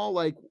were all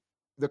like,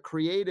 the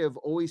creative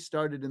always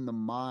started in the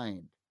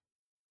mind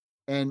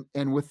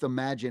and with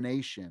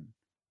imagination,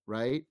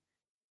 right?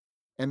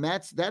 And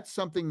that's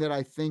something that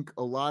I think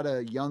a lot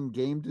of young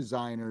game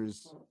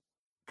designers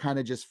kind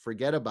of just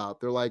forget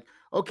about. They're like,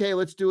 "Okay,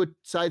 let's do a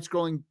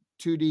side-scrolling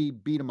 2D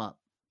beat 'em up.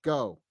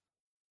 Go."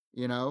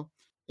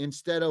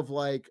 Instead of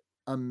like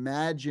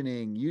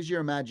use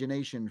your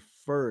imagination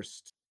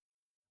first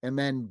and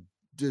then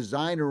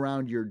design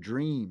around your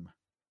dream,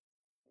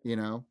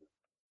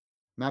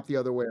 not the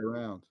other way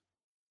around.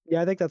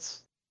 Yeah, I think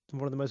that's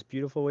one of the most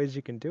beautiful ways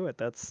you can do it.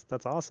 That's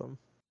awesome.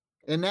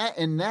 And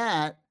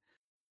that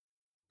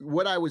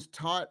what I was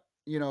taught,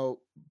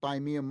 by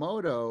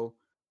Miyamoto,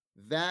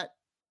 that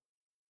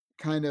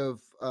kind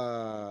of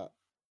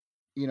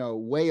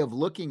way of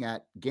looking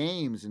at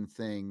games and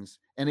things,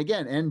 and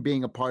again, and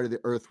being a part of the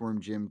Earthworm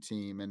Jim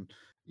team, and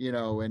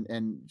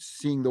and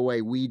seeing the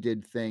way we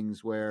did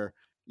things, where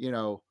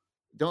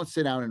don't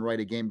sit down and write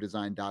a game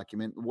design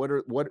document.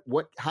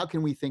 How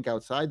can we think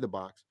outside the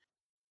box?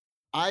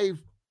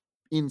 I've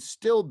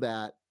instilled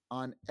that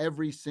on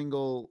every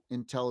single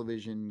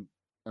Intellivision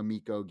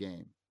Amico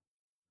game.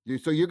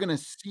 So you're going to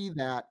see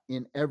that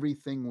in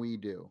everything we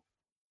do,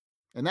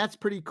 and that's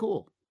pretty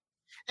cool.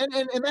 And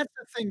that's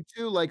the thing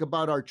too, like,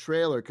 about our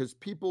trailer, because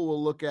people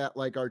will look at,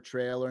 like, our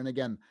trailer, and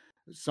again,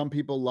 some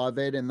people love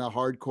it, and the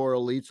hardcore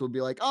elites will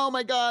be like, "Oh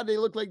my god, they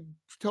look like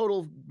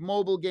total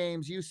mobile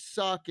games, you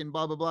suck," and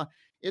blah, blah, blah.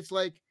 It's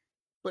like,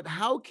 but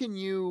how can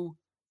you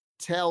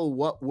tell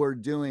what we're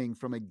doing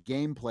from a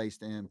gameplay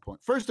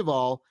standpoint? First of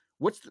all,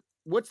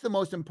 what's the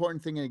most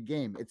important thing in a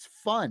game? It's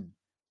fun.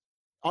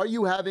 Are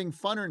you having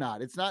fun or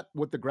not? It's not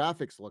what the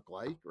graphics look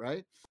like,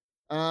 right?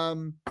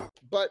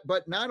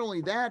 But not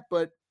only that,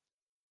 but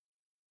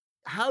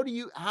how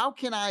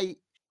can I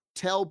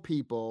tell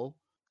people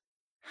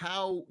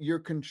how you're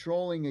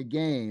controlling a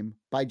game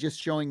by just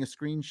showing a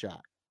screenshot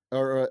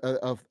or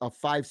a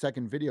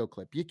 5-second video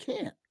clip? You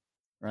can't,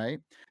 right?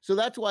 So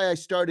that's why I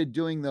started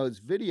doing those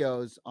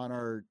videos on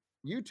our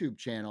YouTube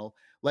channel,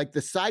 like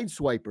the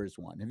Sideswipers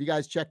one. Have you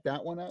guys checked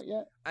that one out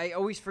yet? I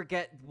always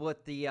forget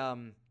what the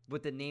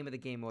name of the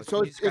game was. So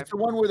Can you describe? it's the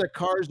one where the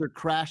cars are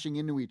crashing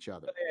into each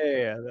other.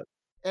 Yeah.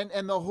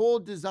 And the whole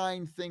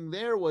design thing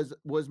there was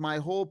my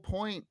whole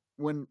point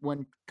when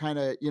kind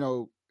of, you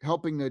know,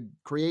 helping to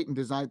create and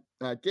design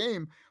that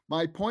game.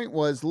 My point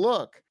was,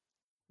 look,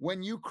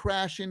 when you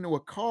crash into a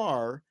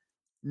car,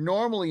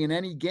 normally in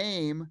any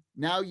game,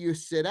 now you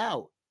sit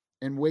out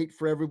and wait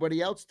for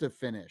everybody else to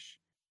finish.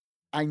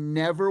 I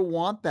never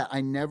want that.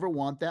 I never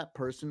want that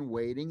person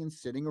waiting and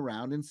sitting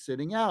around and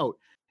sitting out.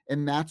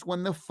 And that's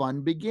when the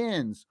fun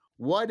begins.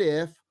 What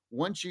if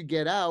once you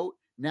get out,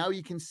 now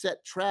you can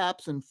set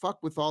traps and fuck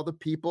with all the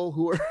people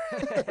who are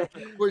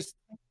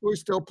who are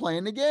still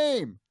playing the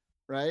game,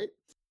 right?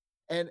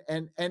 And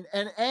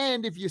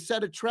if you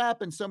set a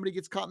trap and somebody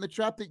gets caught in the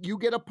trap, that you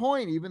get a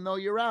point even though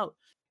you're out.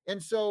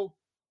 And so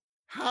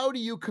how do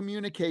you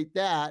communicate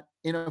that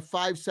in a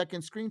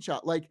 5-second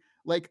screenshot?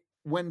 Like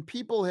when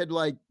people had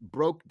like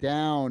broke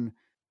down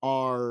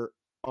our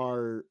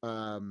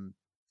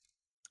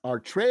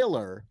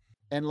trailer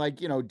and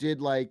like, you know,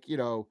 did like, you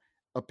know,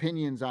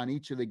 opinions on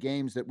each of the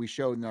games that we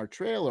showed in our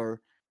trailer,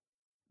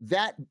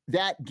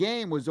 that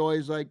game was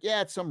always like,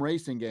 yeah, it's some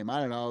racing game. I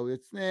don't know.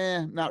 It's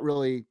not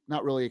really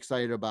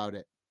excited about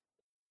it.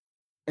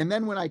 And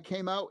then when I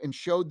came out and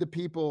showed the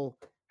people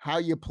how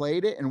you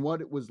played it and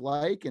what it was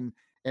like and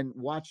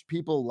watched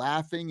people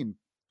laughing and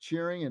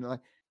cheering and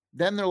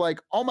then they're like,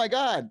 oh my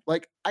God,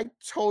 like I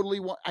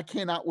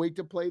cannot wait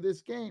to play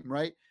this game,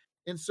 right?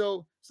 And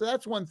so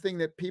that's one thing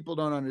that people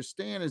don't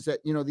understand is that,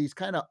 you know, these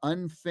kind of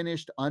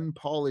unfinished,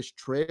 unpolished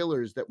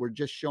trailers that we're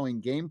just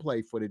showing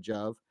gameplay footage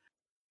of,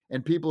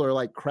 and people are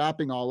like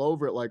crapping all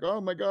over it, like, oh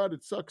my God,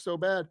 it sucks so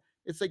bad.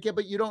 It's like, yeah,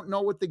 but you don't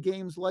know what the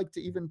game's like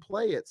to even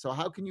play it. So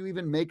how can you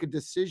even make a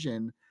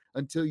decision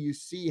until you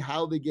see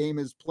how the game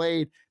is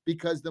played?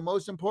 Because the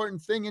most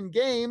important thing in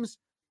games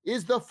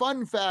is the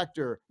fun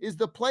factor, is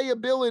the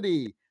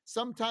playability,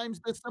 sometimes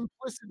the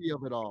simplicity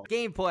of it all.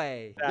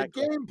 Gameplay.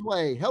 Exactly. The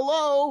gameplay.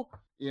 Hello,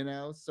 you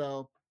know,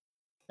 so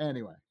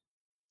anyway.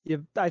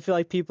 I feel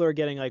like people are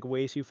getting like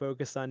way too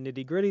focused on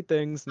nitty gritty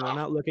things, and they're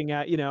not looking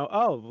at, you know,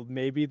 oh, well,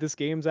 maybe this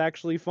game's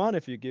actually fun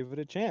if you give it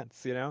a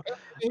chance, you know.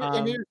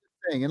 And here's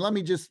the thing, and let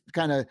me just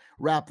kind of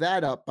wrap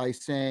that up by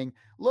saying,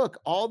 look,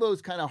 all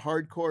those kind of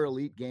hardcore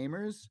elite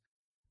gamers,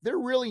 they're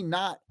really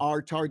not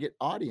our target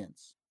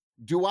audience.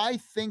 Do I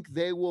think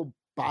they will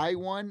buy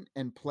one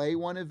and play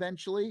one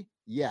eventually?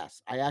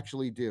 Yes, I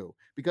actually do,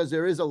 because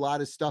there is a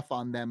lot of stuff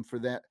on there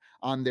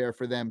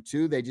for them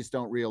too. They just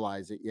don't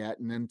realize it yet,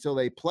 and until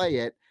they play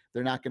it,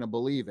 they're not going to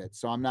believe it.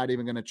 So I'm not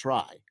even going to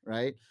try,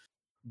 right?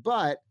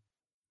 But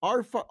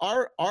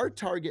our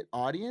target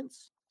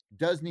audience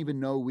doesn't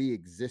even know we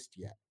exist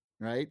yet,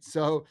 right?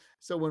 So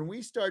when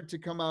we start to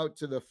come out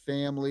to the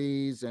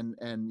families and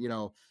you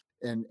know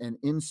and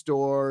in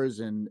stores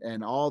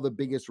and all the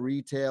biggest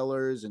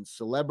retailers and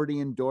celebrity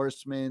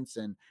endorsements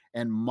and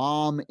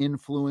mom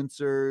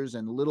influencers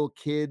and little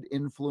kid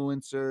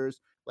influencers,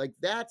 like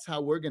that's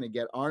how we're going to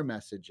get our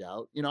message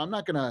out. You know, I'm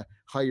not going to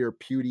hire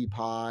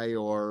PewDiePie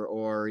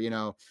or you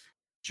know,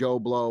 Joe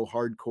Blow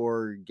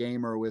hardcore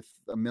gamer with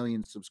 1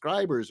 million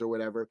subscribers or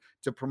whatever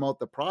to promote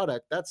the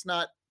product. That's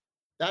not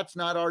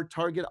our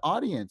target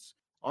audience.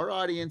 Our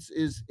audience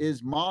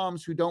is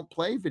moms who don't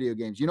play video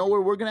games. You know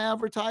where we're going to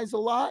advertise a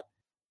lot?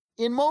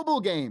 In mobile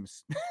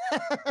games.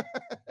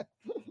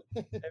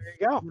 There you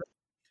go.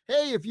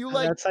 Hey, if you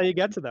like, That's how you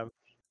get to them.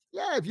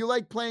 yeah, if you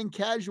like playing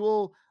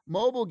casual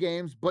mobile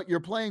games, but you're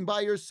playing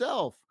by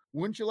yourself,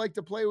 wouldn't you like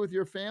to play with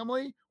your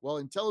family?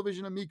 Well,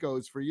 Intellivision Amico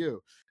is for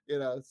you, you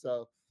know,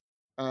 so,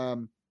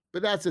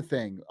 but that's the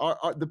thing.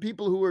 The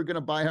people who are going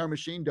to buy our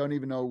machine don't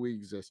even know we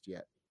exist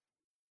yet.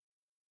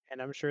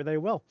 And I'm sure they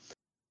will.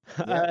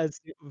 Yeah.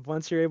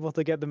 Once you're able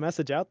to get the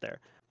message out there.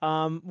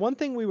 One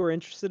thing we were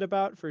interested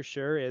about for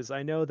sure is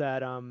I know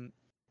that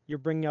you're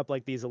bringing up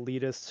like these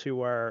elitists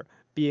who are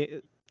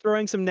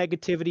throwing some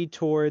negativity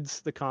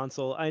towards the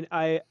console.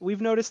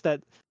 We've noticed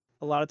that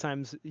a lot of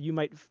times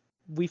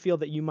we feel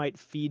that you might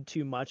feed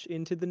too much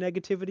into the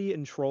negativity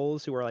and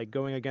trolls who are like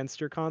going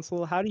against your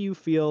console. How do you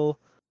feel?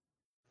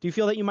 Do you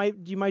feel that you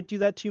might do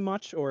that too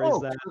much, or is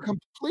that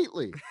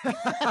completely?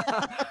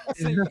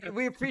 So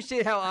we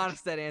appreciate how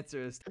honest that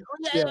answer is.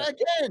 Yeah.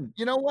 Again,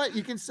 you know what?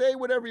 You can say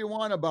whatever you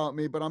want about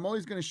me, but I'm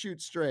always going to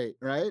shoot straight,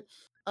 right?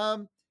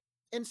 And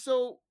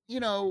so, you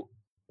know,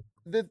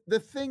 the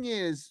thing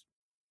is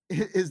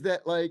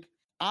that like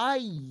I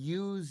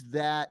use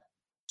that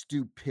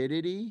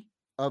stupidity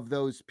of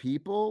those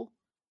people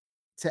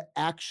to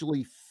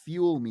actually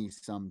fuel me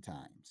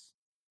sometimes,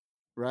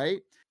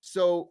 right?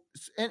 So,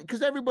 and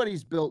because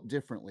everybody's built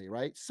differently,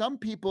 right? Some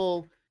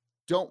people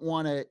don't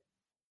want to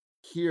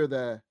hear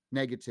the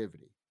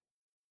negativity.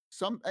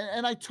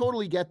 And I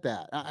totally get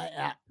that.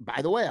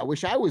 By the way, I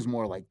wish I was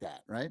more like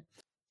that, right?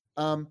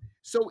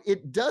 So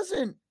it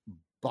doesn't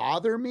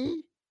bother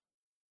me.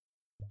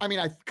 I mean,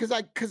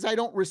 because I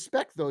don't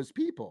respect those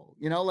people,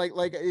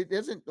 like it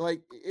isn't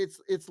like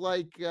it's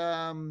like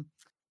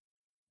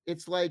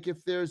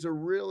if there's a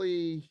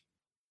really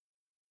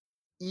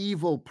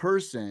evil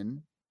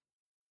person,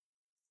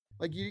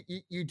 like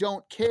you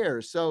don't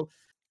care. So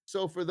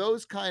for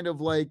those kind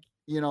of like,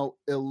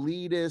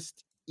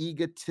 elitist,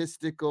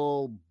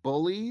 egotistical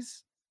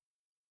bullies,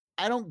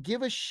 I don't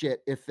give a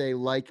shit if they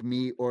like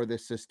me or the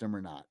system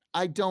or not.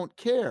 I don't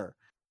care.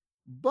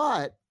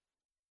 But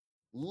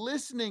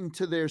listening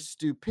to their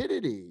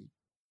stupidity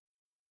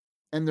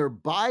and their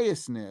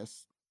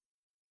biasness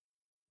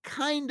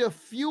kind of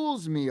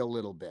fuels me a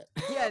little bit.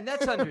 Yeah, and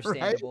that's Right?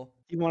 understandable.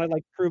 You want to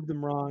like prove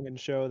them wrong and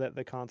show that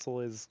the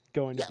console is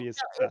going to Yeah, be a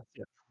success.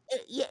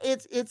 Yeah.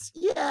 yeah,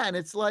 yeah, and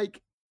it's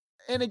like,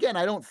 and again,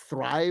 I don't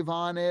thrive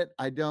on it.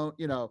 I don't,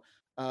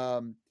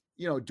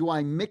 do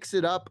I mix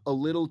it up a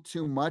little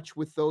too much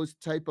with those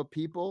type of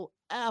people?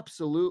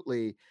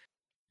 Absolutely.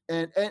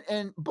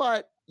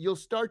 But you'll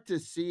start to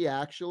see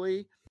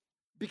actually,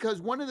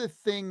 because one of the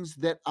things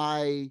that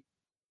I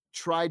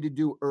tried to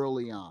do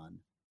early on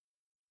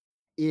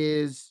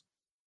is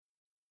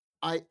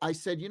I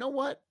said, you know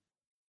what?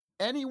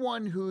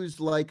 Anyone who's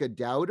like a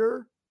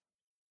doubter,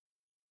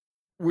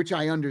 which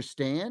I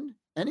understand,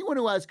 anyone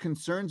who has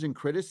concerns and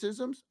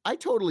criticisms, I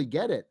totally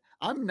get it.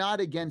 I'm not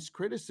against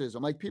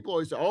criticism. Like people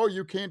always say, "Oh,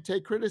 you can't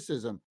take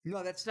criticism."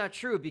 No, that's not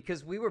true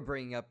because we were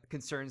bringing up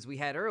concerns we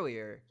had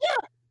earlier. Yeah,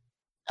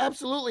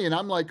 absolutely. And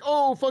I'm like,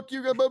 "Oh, fuck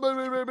you,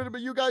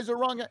 but you guys are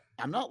wrong."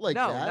 I'm not like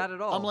No, that. not at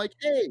I'm all. like,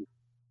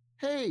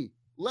 hey,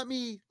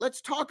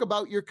 let's talk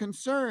about your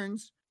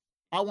concerns.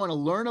 I want to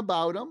learn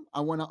about them.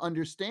 I want to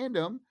understand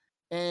them.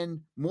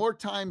 And more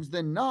times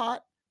than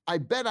not, I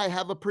bet I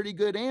have a pretty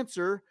good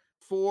answer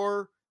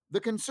for the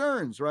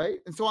concerns, right?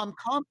 And so I'm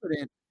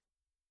confident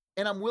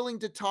and I'm willing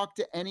to talk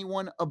to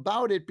anyone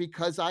about it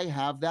because I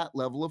have that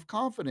level of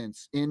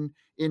confidence that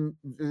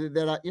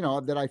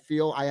that I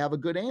feel I have a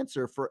good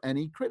answer for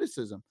any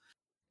criticism.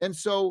 And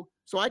so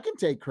I can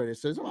take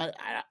criticism.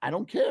 I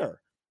don't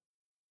care.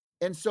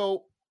 And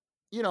so,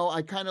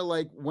 I kind of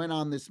like went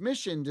on this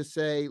mission to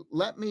say,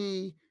 let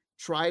me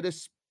try to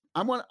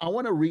I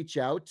want to reach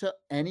out to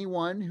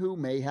anyone who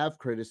may have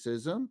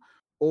criticism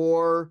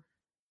or,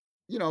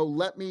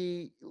 let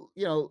me,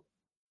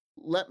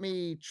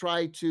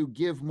 try to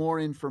give more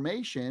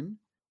information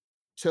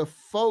to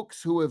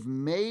folks who have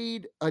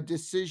made a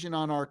decision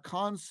on our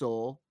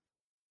console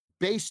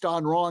based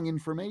on wrong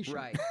information.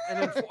 Right.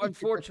 And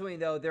unfortunately,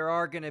 though, there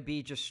are going to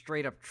be just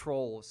straight up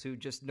trolls who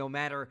just, no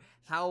matter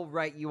how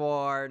right you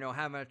are, know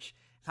how much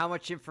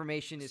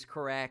information is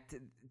correct,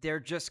 they're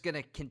just going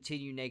to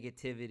continue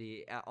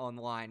negativity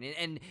online.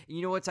 And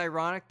you know what's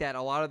ironic? That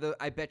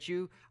I bet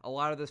you a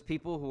lot of those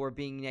people who are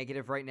being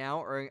negative right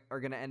now are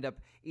going to end up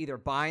either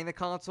buying the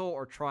console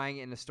or trying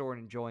it in the store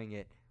and enjoying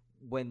it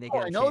when they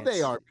get a I know chance.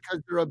 they are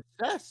because they're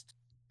obsessed.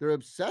 They're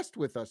obsessed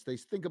with us. They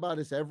think about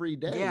us every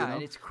day. Yeah,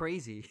 and it's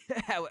crazy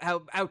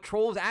how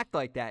trolls act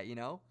like that,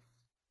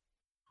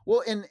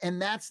 Well,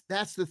 and that's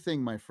the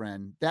thing, my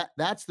friend.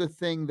 That's the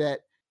thing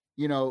that,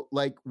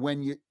 like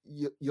when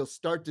you'll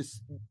start to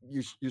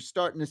you're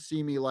starting to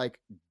see me like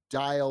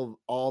dial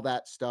all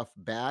that stuff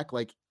back,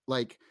 like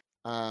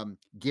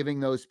giving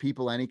those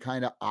people any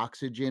kind of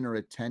oxygen or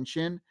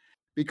attention,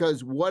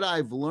 because what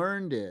I've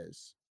learned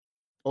is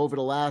over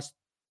the last,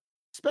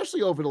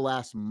 especially over the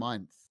last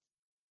month,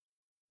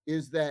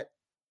 is that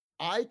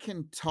I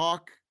can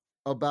talk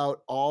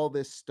about all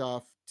this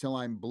stuff till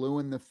I'm blue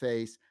in the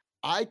face.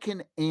 I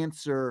can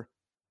answer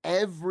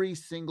every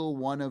single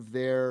one of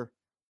their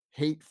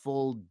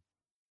hateful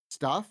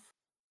stuff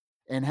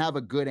and have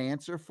a good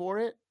answer for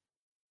it.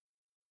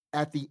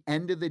 At the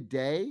end of the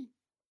day,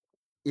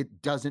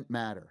 it doesn't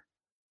matter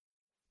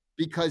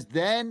because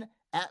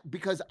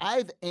because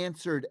I've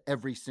answered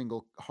every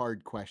single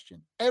hard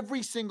question,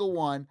 every single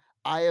one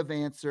I have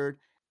answered.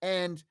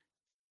 And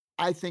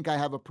I think I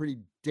have a pretty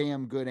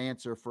damn good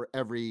answer for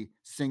every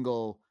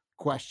single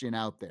question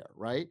out there,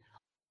 right?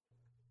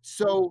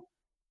 So,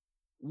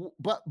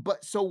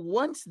 so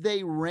once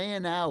they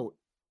ran out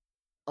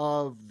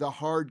of the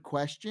hard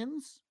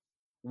questions,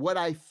 what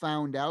I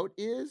found out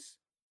is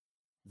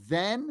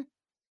then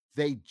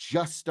they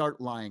just start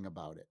lying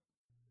about it.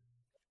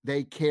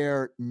 They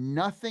care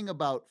nothing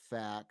about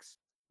facts,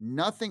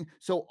 nothing.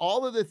 So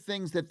all of the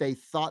things that they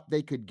thought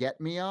they could get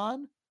me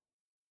on,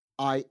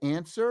 I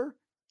answer.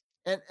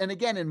 And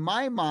again, in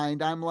my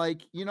mind, I'm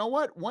like, you know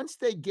what? Once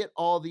they get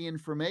all the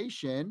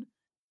information,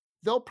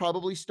 they'll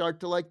probably start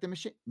to like the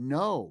machine.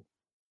 No,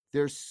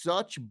 they're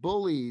such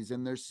bullies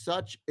and they're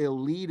such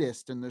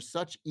elitists and they're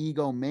such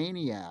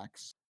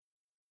egomaniacs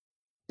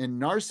and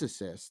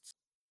narcissists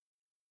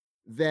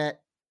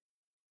that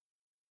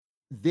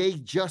they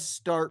just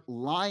start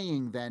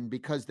lying then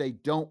because they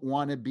don't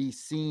want to be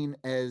seen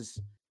as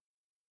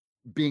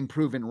being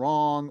proven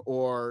wrong,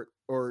 or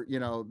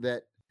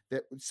that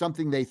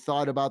something they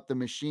thought about the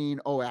machine,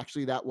 oh,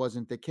 actually that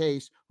wasn't the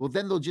case. Well,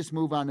 then they'll just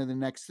move on to the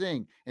next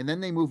thing, and then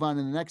they move on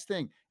to the next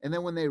thing, and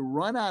then when they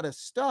run out of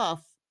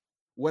stuff,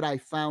 what I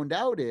found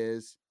out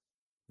is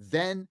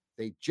then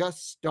they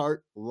just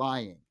start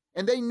lying,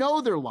 and they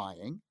know they're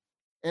lying,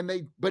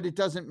 but it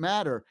doesn't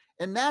matter.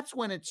 And that's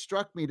when it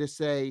struck me to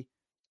say,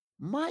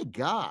 my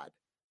God,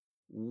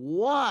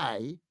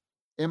 why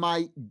am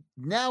I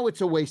now?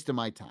 It's a waste of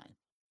my time.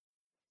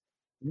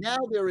 Now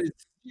there is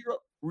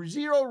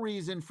zero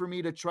reason for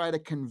me to try to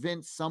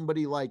convince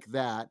somebody like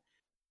that,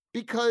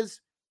 because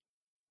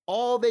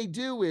all they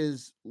do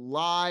is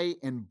lie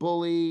and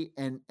bully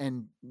and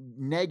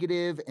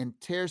negative and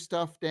tear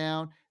stuff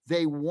down.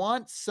 They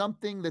want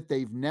something that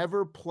they've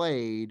never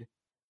played.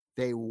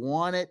 They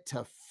want it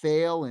to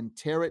fail and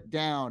tear it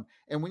down.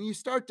 And when you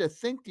start to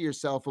think to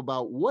yourself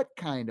about what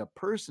kind of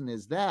person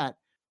is that,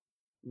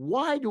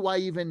 why do I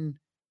even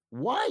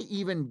why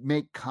even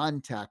make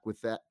contact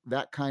with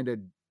that kind of,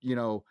 you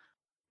know,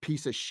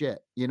 piece of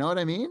shit? You know what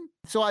I mean?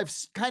 So I've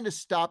kind of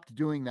stopped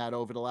doing that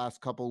over the last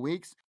couple of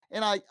weeks,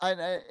 and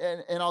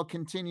and I'll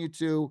continue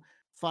to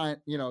find,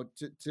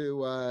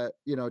 to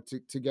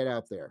get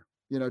out there,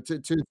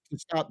 to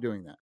stop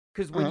doing that.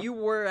 Because when you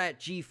were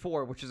at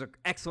G4, which is an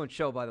excellent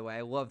show, by the way,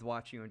 I loved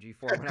watching you on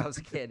G4 when I was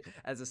a kid,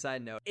 as a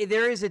side note.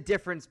 There is a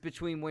difference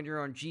between when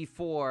you're on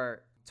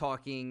G4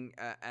 talking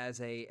as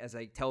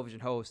a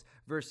television host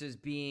versus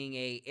being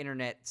a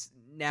internet,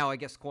 now I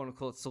guess, quote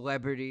unquote,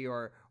 celebrity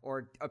or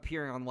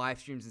appearing on live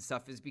streams and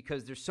stuff, is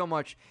because there's so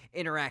much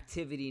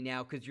interactivity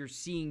now, because you're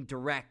seeing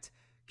direct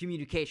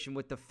communication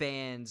with the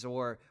fans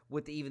or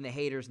with even the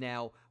haters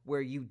now,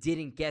 where you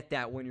didn't get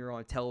that when you're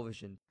on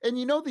television. And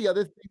the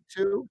other thing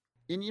too,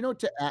 and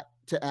to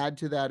add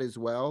to that as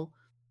well,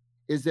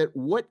 is that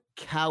what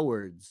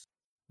cowards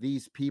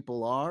these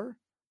people are,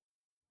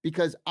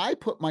 because I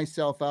put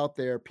myself out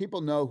there.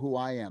 People know who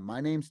I am.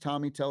 My name's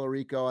Tommy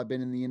Tellerico. I've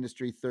been in the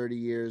industry 30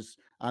 years.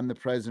 I'm the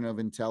president of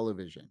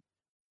Intellivision.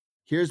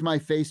 Here's my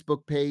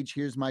Facebook page.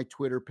 Here's my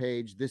Twitter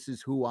page. This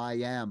is who I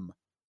am.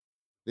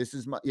 This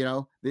is my,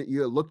 you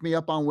look me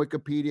up on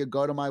Wikipedia,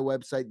 go to my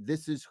website.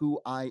 This is who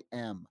I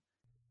am.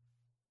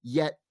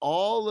 Yet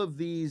all of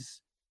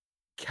these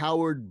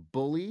coward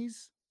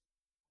bullies,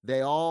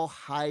 they all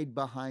hide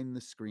behind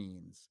the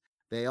screens.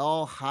 They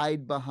all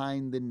hide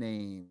behind the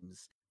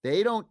names.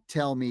 They don't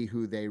tell me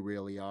who they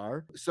really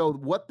are. So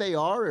what they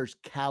are is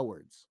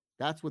cowards.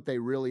 That's what they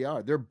really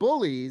are. They're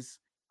bullies,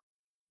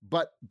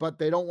 but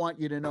they don't want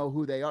you to know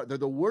who they are. They're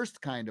the worst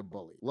kind of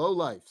bully, low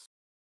lifes.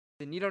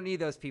 And you don't need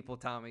those people,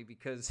 Tommy,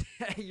 because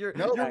you're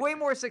No. way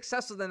more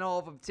successful than all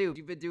of them, too.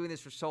 You've been doing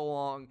this for so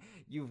long.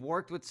 You've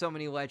worked with so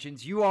many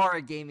legends. You are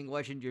a gaming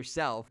legend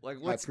yourself. Like,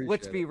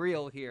 let's be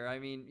real here. I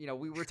mean,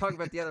 we were talking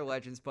about the other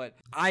legends, but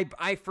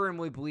I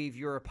firmly believe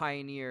you're a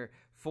pioneer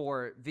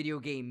for video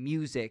game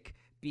music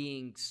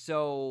being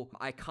so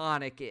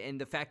iconic,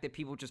 and the fact that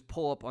people just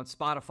pull up on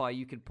Spotify,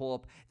 you can pull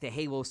up the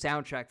Halo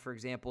soundtrack, for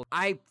example.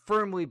 I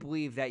firmly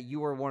believe that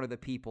you are one of the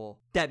people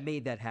that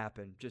made that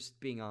happen, just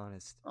being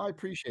honest. I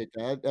appreciate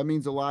that. That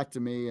means a lot to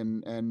me.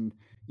 And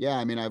yeah,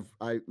 I mean,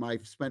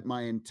 I've spent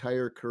my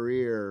entire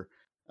career,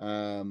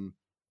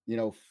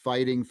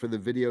 fighting for the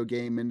video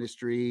game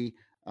industry,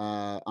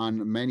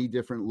 on many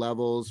different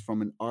levels,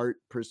 from an art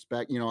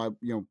perspective,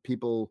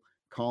 people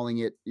calling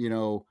it,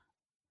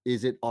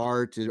 is it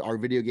art? Are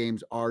video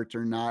games art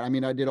or not? I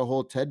mean, I did a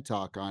whole TED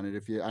Talk on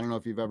it. I don't know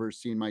if you've ever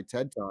seen my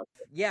TED Talk.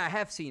 Yeah, I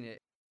have seen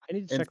it. I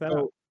need to check that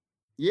out.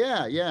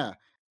 Yeah.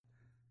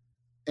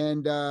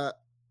 And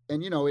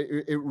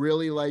it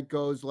really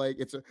goes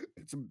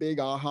it's a big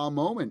aha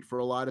moment for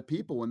a lot of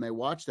people when they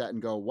watch that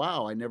and go,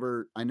 wow, I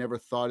never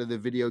thought of the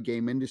video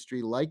game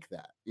industry like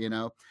that,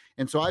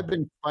 And so I've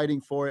been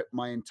fighting for it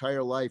my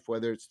entire life,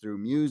 whether it's through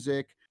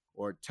music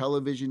or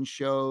television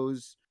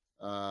shows,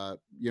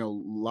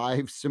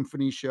 live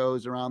symphony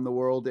shows around the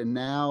world. And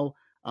now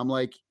I'm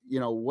like,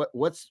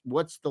 what's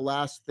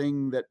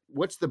the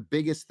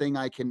biggest thing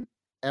I can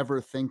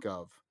ever think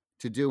of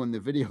to do in the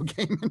video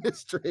game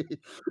industry?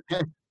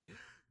 Hey,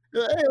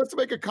 let's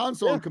make a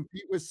console and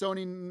compete with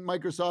Sony,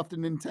 Microsoft,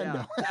 and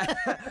Nintendo.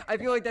 Yeah. I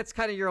feel like that's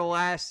kind of your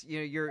last,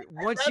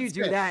 once you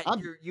do that,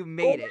 you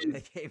made it in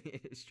the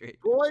gaming industry.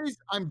 Boys,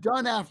 I'm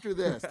done after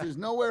this. There's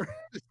nowhere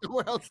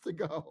else to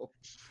go.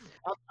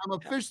 I'm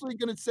officially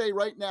going to say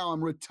right now,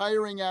 I'm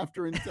retiring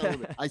after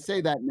Intellivision. I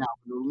say that now,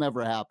 but it'll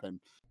never happen.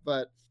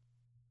 But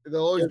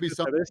there'll always be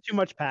something. There's too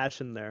much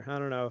passion there. I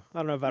don't know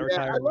about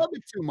retirement. I love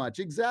it too much.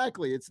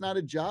 Exactly. It's not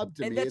a job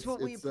to me. And that's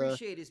what we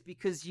appreciate, is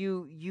because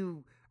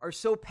you are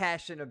so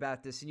passionate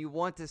about this and you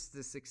want this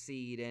to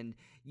succeed, and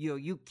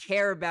you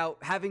care about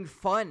having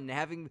fun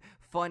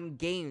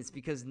games,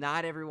 because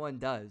not everyone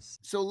does.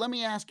 So let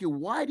me ask you,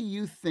 why do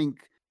you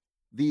think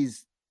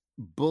these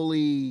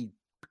bully,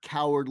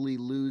 cowardly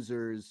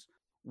losers,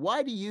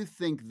 why do you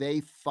think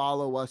they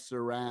follow us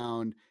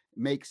around,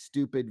 make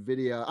stupid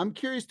video. I'm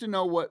curious to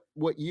know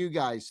what you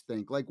guys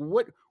think. Like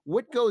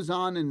what goes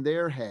on in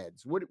their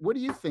heads? What do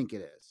you think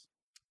it is?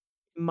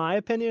 My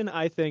opinion,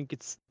 I think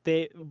it's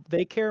they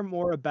care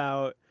more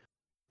about,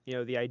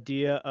 the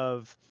idea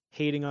of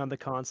hating on the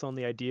console and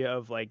the idea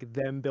of like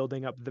them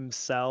building up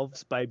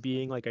themselves by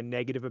being like a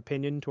negative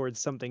opinion towards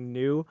something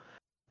new.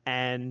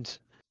 And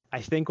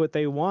I think what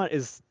they want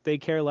is they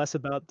care less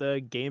about the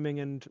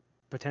gaming and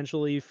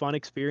potentially fun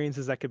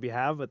experiences that could be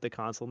have with the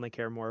console, and they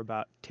care more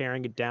about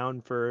tearing it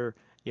down for,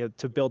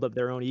 to build up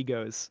their own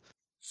egos.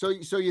 So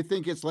you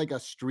think it's like a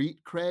street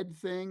cred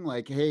thing?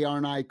 Like, hey,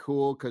 aren't I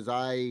cool? Because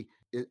I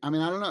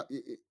mean, I don't know.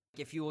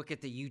 If you look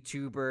at the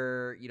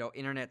YouTuber,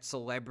 internet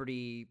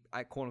celebrity,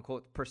 quote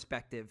unquote,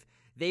 perspective,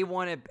 they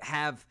want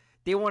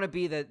to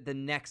be the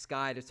next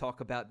guy to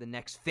talk about the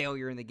next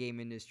failure in the game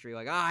industry.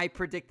 Like, I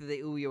predicted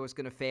that Ouya was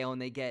going to fail, and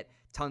they get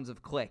tons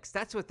of clicks.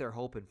 That's what they're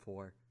hoping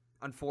for,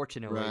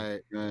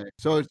 unfortunately. Right.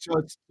 So it's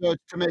to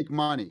make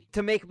money.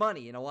 To make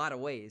money in a lot of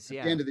ways,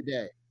 yeah. At the end of the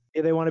day.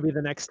 Yeah, they want to be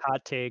the next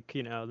hot take,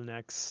 the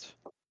next.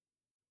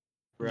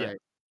 Right.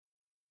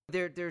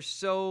 Yeah. They're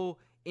so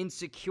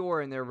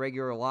insecure in their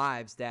regular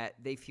lives that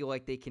they feel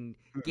like they can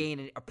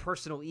gain a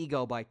personal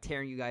ego by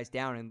tearing you guys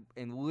down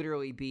and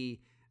literally be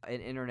an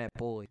internet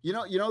bully. You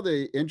know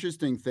the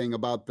interesting thing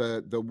about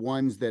the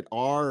ones that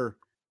are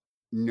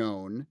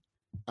known,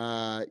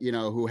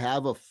 who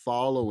have a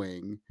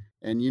following,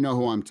 and you know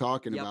who I'm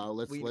talking about.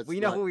 We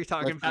know who you're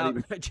talking about,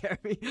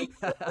 Jeremy.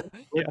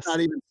 Let's not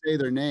even say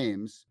their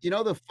names.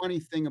 The funny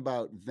thing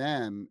about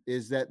them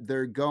is that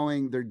they're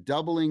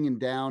doubling and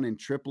down and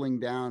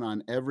tripling down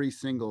on every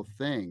single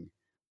thing.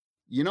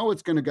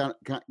 What's going to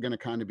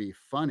kind of be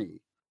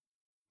funny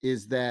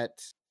is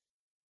that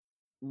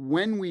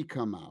when we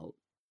come out,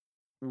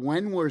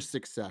 when we're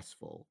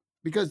successful,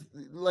 because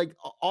like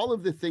all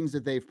of the things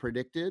that they've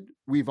predicted,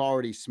 we've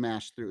already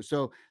smashed through.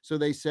 So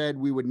they said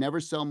we would never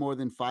sell more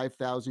than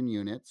 5,000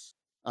 units.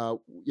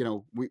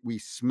 We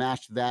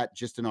smashed that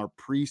just in our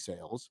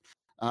pre-sales.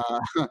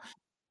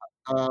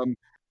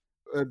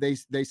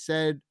 They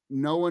said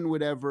no one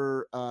would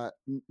ever,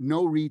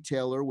 no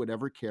retailer would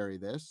ever carry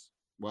this.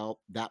 Well,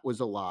 that was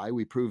a lie.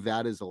 We proved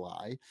that is a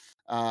lie.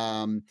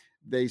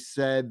 They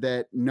said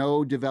that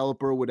no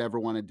developer would ever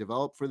want to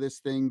develop for this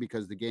thing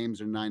because the games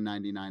are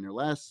 $9.99 or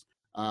less.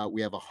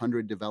 We have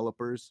 100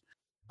 developers.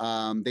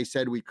 They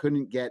said we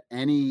couldn't get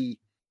any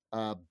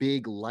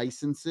big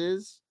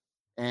licenses,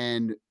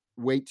 and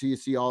wait till you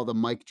see all the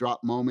mic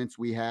drop moments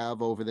we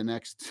have over the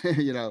next,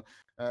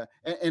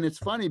 and it's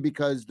funny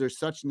because they're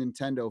such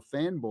Nintendo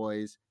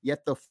fanboys,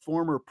 yet the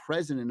former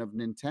president of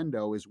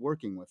Nintendo is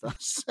working with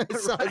us.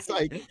 So it's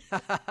like,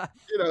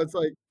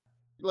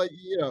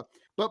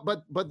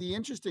 but the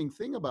interesting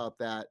thing about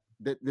that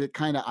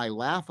kind of I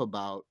laugh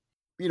about,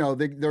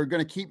 they're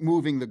going to keep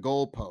moving the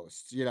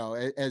goalposts,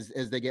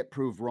 as they get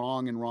proved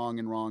wrong and wrong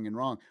and wrong and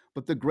wrong.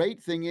 But the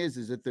great thing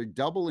is that they're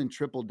double and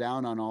triple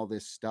down on all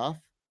this stuff.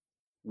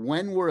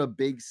 When we're a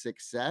big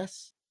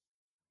success,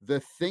 the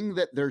thing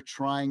that they're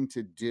trying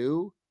to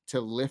do to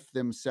lift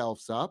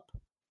themselves up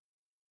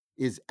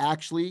is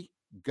actually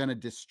going to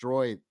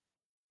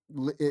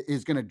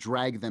is going to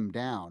drag them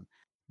down,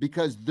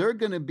 because they're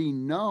going to be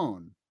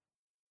known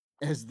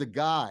as the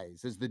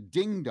guys, as the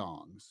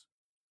ding-dongs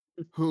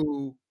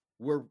who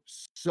were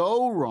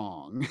so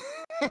wrong.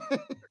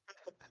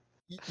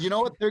 You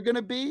know what they're going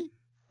to be?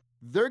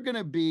 They're going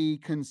to be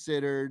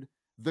considered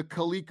the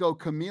Coleco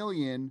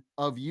Chameleon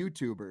of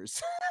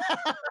YouTubers.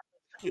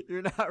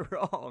 You're not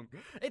wrong.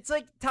 It's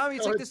like, Tommy,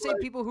 it's like the same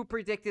people who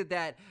predicted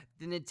that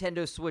the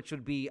Nintendo Switch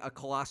would be a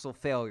colossal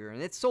failure,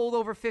 and it sold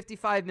over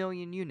 55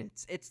 million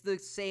units. It's the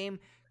same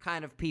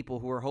kind of people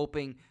who are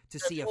hoping to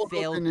see a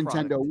failed Nintendo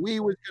product. Wii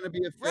was going to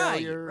be a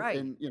failure. Right.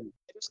 And, They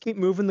just keep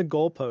moving the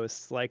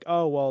goalposts. Like,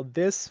 oh well,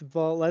 this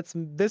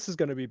is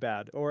going to be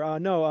bad, or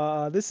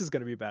no, this is going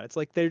to be bad. It's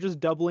like they're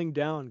just doubling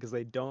down because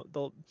the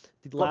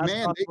last thing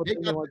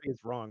they want to be is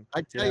wrong.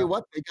 I tell you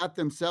what, they got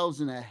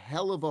themselves in a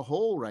hell of a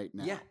hole right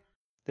now. Yeah.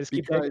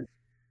 Because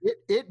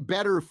it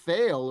better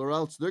fail, or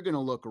else they're going to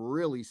look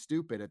really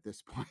stupid at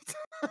this point.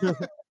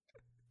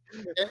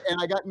 And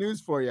I got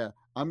news for you.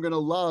 I'm going to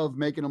love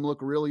making them look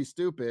really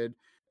stupid,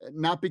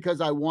 not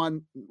because I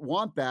want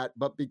that,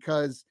 but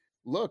because,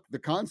 look, the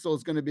console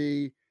is going to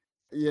be,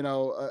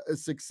 a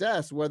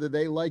success, whether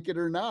they like it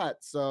or not.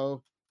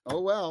 So,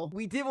 oh well.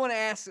 We did want to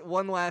ask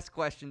one last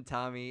question,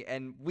 Tommy,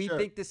 and we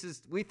think this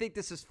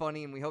is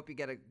funny, and we hope you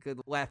get a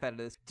good laugh out of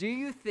this. Do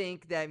you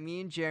think that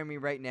me and Jeremy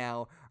right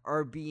now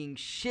are being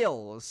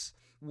shills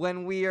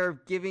when we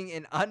are giving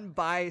an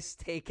unbiased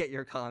take at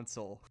your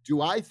console?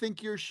 Do I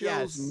think you're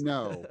shills? Yes.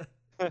 No.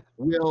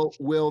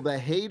 Will the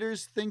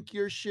haters think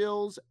you're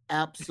shills?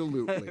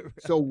 Absolutely.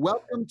 So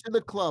welcome to the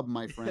club,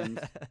 my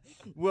friends.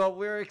 Well,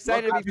 we're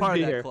excited to be part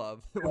of that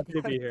club. Happy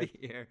to be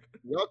here.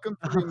 Welcome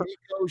to the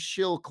Nico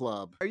Shill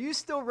Club. Are you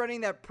still running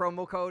that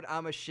promo code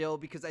I'm a shill?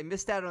 Because I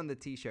missed out on the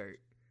t-shirt.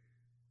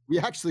 We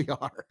actually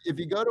are. If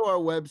you go to our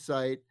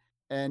website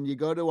and you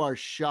go to our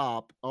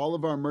shop, all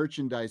of our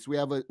merchandise, we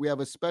have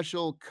a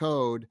special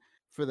code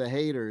for the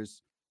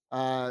haters.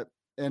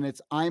 And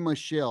it's I'm a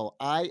Shill,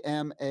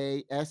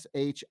 IMASHILL,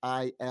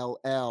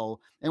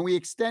 and we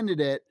extended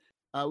it.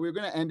 We were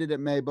going to end it at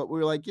May, but we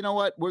were like, you know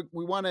what?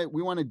 We want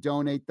to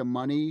donate the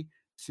money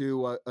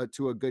to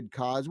a good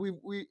cause.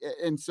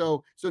 And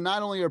so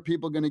not only are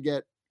people going to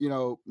get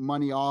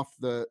money off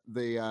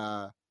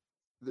they're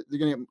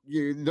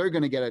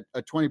going to get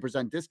a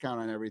 20% discount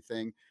on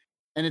everything,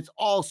 and it's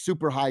all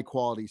super high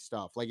quality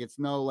stuff. Like it's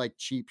no like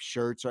cheap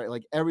shirts, right?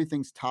 Like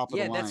everything's top of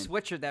the Yeah, line. that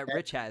sweatshirt that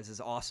Rich has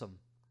is awesome.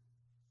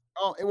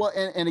 Oh, well,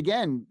 and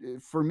again,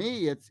 for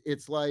me,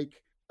 it's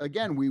like,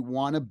 again, we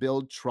want to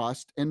build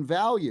trust and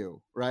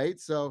value, right?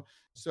 So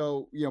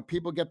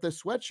people get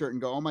this sweatshirt and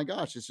go, oh my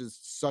gosh, this is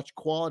such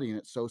quality and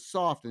it's so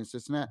soft and it's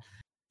this and that.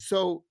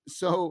 So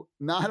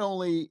not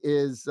only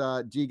is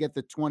do you get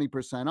the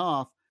 20%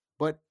 off,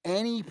 but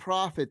any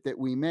profit that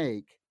we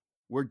make,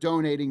 we're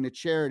donating to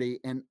charity,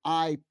 and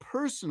I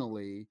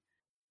personally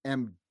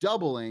am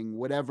doubling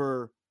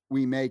whatever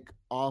we make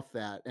off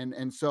that.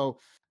 And so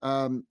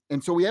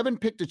we haven't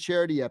picked a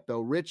charity yet,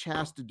 though. Rich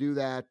has to do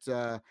that.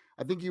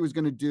 I think he was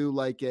going to do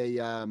like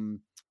a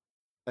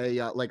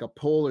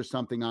poll or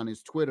something on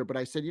his Twitter, but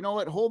I said, you know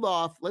what, hold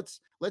off. Let's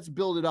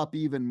build it up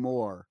even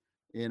more,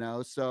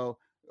 so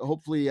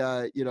hopefully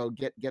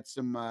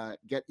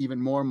get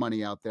even more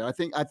money out there. I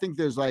think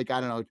there's like, I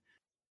don't know,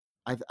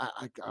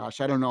 gosh,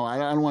 I don't know. I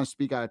don't want to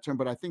speak out of turn,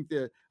 but I think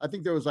there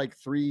was like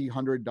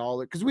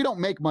 $300, because we don't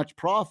make much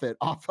profit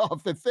off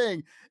the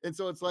thing, and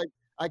so it's like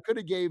I could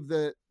have gave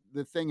the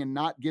thing and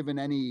not given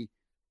any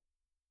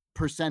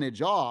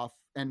percentage off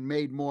and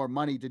made more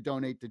money to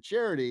donate to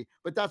charity,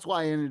 but that's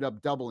why I ended up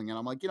doubling it.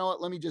 I'm like, you know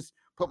what? Let me just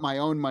put my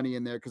own money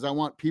in there because I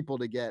want people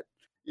to get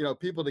the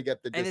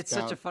discount. And it's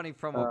such a funny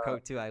promo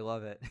code too. I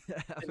love it.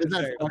 Isn't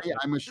that funny?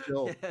 I'm a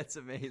Shill. Yeah, it's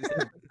amazing.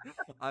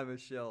 I'm a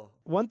Shill.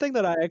 One thing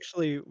that I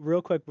actually,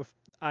 real quick,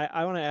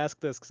 I want to ask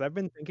this because I've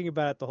been thinking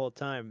about it the whole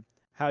time.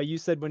 How you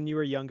said when you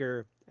were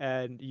younger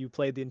and you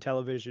played the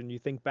Intellivision, you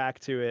think back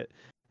to it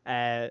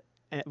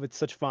with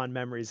such fond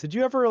memories. Did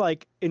you ever,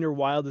 like, in your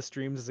wildest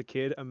dreams as a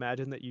kid,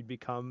 imagine that you'd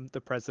become the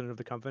president of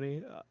the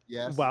company?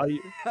 Yes. Did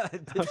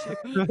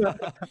you?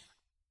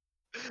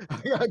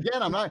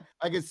 Again,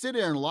 I could sit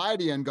here and lie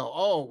to you and go,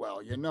 oh,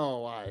 well,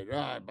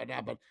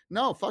 but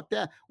no, fuck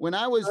that. When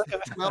I was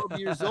 12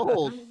 years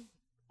old,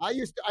 I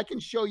can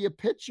show you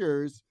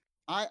pictures.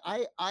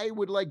 I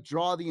would like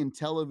draw the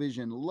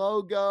Intellivision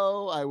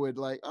logo. I would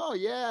like, oh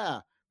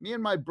yeah, me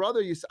and my brother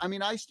I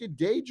used to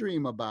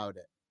daydream about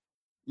it,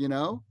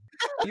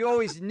 You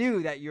always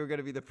knew that you were going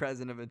to be the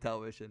president of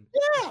Intellivision.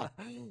 Yeah.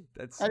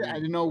 That's I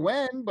didn't know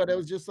when, but it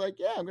was just like,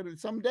 yeah,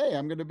 someday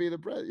I'm going to be the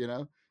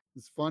president,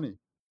 It's funny.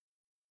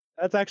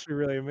 That's actually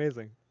really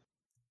amazing.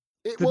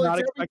 It's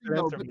everything,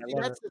 though, but see,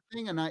 that's the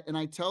thing, and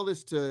I tell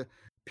this to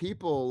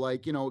people,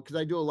 like, because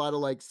I do a lot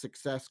of like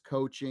success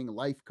coaching,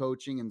 life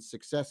coaching, and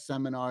success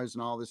seminars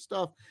and all this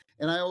stuff,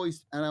 and I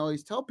always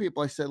tell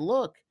people, I said,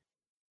 look,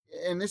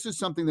 and this is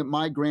something that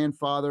my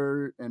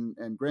grandfather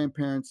and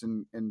grandparents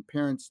and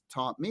parents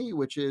taught me,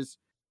 which is,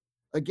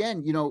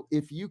 again,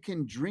 if you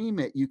can dream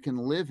it, you can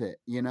live it,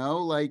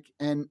 like,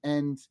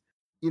 and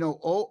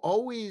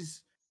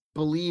always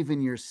believe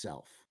in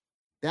yourself.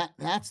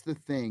 That's the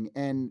thing.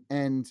 And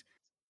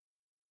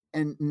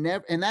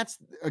never, and that's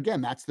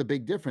the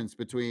big difference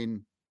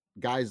between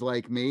guys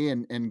like me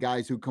and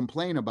guys who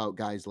complain about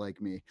guys like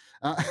me.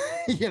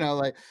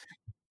 Like,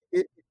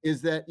 it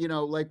is that,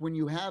 like when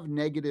you have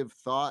negative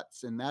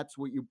thoughts and that's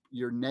what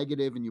you're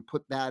negative and you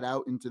put that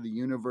out into the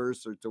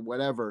universe or to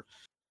whatever,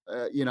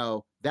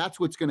 that's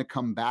what's going to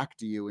come back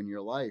to you in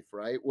your life.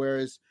 Right.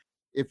 Whereas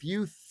if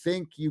you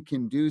think you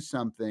can do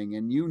something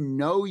and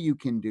you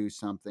can do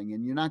something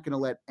and you're not going to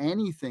let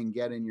anything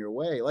get in your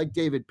way, like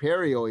David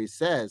Perry always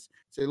says,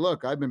 say,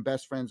 look, I've been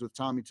best friends with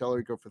Tommy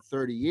Tallarico for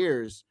 30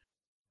 years.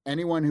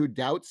 Anyone who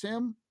doubts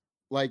him,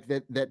 like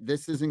that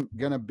this isn't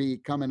going to be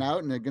coming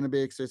out and they're going to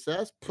be a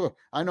success,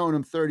 I known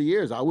him 30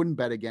 years. I wouldn't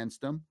bet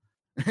against him,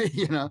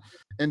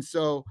 And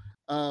so,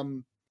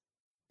 so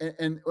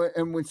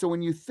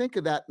when you think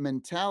of that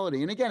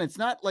mentality, and again, it's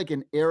not like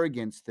an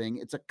arrogance thing,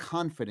 it's a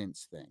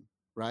confidence thing.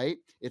 Right?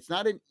 It's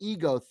not an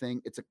ego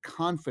thing. It's a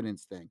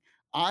confidence thing.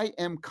 I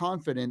am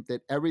confident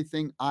that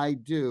everything I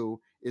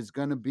do is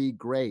going to be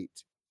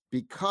great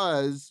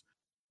because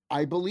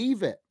I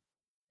believe it.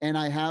 And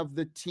I have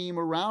the team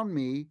around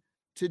me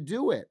to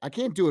do it. I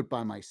can't do it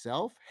by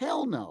myself.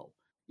 Hell no.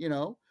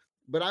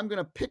 But I'm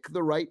going to pick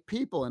the right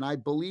people. And I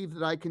believe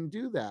that I can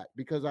do that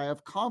because I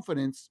have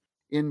confidence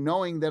in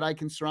knowing that I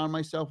can surround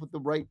myself with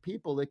the right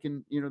people that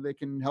can, they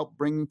can help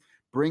bring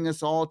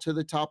us all to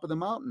the top of the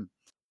mountain.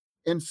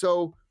 And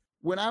so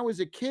when I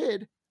was a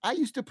kid, I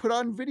used to put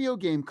on video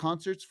game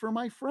concerts for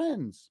my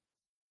friends.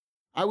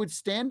 I would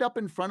stand up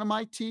in front of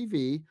my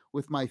TV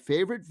with my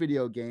favorite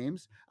video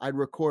games. I'd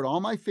record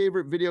all my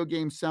favorite video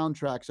game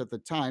soundtracks at the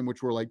time,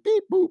 which were like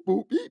beep, boop,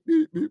 boop, beep,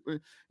 beep,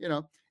 beep,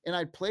 and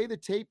I'd play the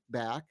tape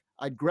back.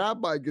 I'd grab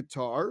my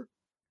guitar.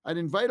 I'd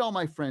invite all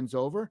my friends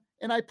over,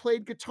 and I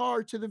played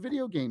guitar to the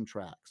video game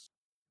tracks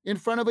in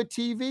front of a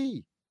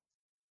TV.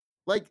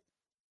 Like,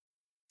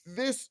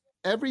 this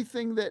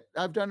everything that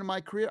I've done in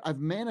my career, I've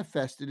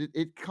manifested it.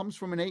 It comes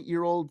from an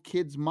 8-year-old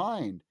kid's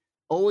mind,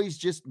 always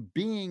just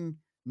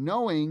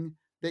knowing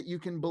that you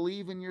can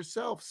believe in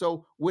yourself.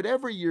 So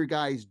whatever your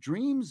guys'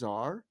 dreams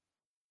are,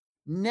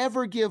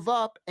 never give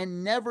up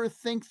and never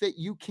think that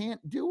you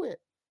can't do it.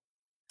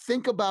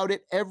 Think about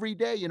it every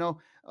day. You know,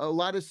 a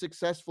lot of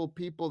successful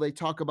people, they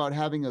talk about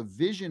having a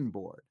vision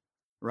board,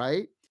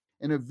 right?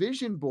 And a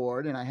vision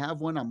board, and I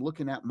have one, I'm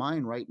looking at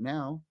mine right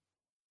now.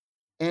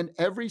 And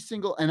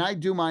I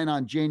do mine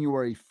on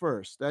January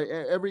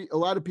 1st. A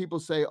lot of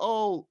people say,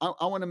 "Oh,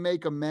 I want to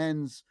make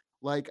amends,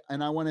 like,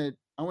 and I want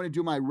to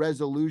do my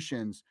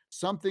resolutions.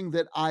 Something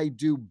that I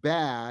do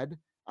bad,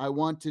 I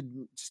want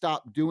to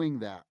stop doing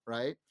that,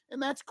 right?"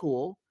 And that's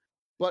cool.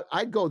 But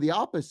I go the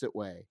opposite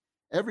way.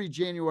 Every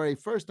January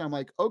 1st, I'm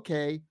like,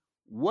 "Okay,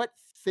 what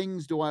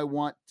things do I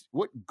want?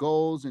 What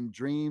goals and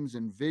dreams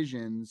and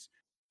visions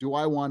do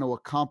I want to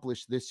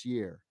accomplish this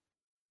year?"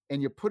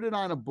 And you put it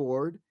on a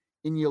board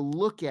and you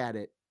look at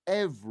it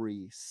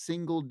every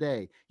single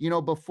day. You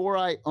know, before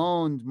I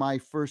owned my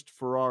first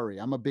Ferrari,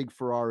 I'm a big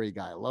Ferrari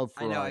guy. I love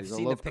I know, I've Ferraris. I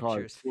seen the love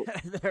cars,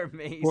 pictures. They're sports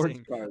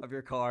amazing cars. of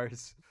your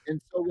cars.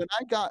 And so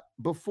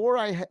before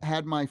I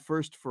had my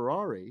first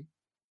Ferrari,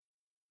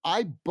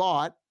 I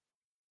bought,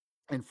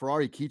 and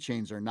Ferrari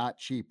keychains are not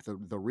cheap,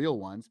 the real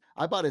ones.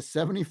 I bought a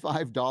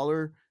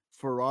 $75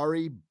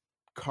 Ferrari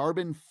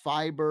carbon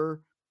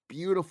fiber,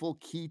 beautiful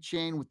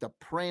keychain with the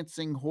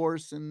prancing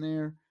horse in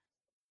there,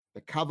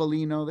 the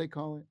cavallino, they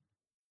call it.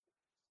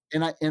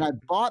 And I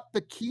bought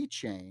the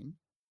keychain,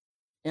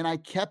 and I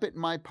kept it in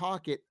my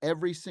pocket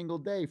every single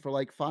day for,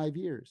 like, 5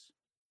 years,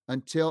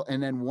 and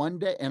then one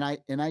day,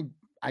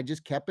 I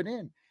just kept it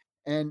in,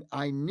 and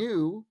I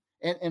knew,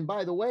 and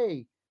by the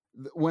way,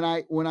 when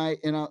I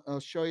and I'll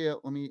show you,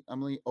 let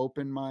me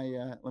open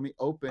my,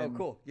 Oh,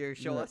 cool. You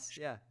show the us?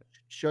 Yeah.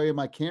 show you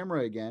my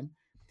camera again,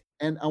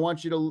 and I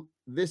want you to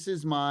this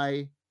is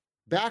my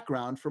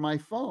background for my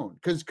phone,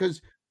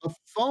 because a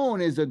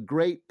phone is a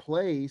great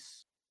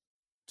place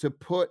to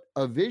put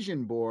a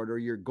vision board or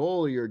your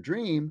goal or your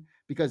dream,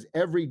 because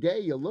every day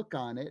you look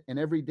on it and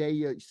every day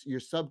you're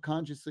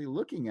subconsciously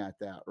looking at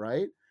that,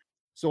 right?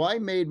 So I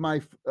made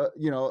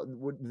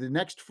the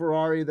next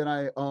Ferrari that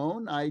I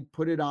own, I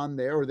put it on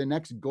there, or the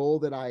next goal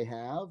that I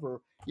have,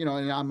 or,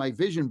 and on my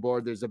vision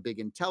board, there's a big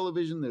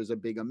Intellivision, there's a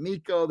big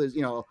Amico, there's,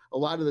 a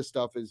lot of the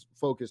stuff is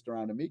focused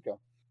around Amico.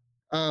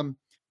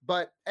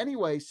 But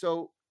anyway,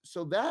 so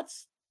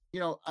that's,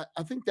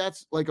 I think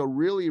that's like a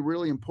really,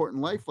 really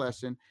important life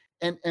lesson.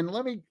 And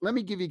let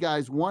me give you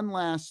guys one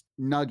last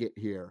nugget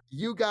here.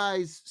 You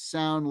guys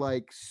sound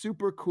like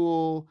super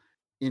cool,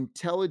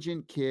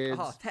 intelligent Oh,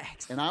 kids,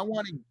 thanks. and I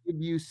want to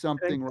give you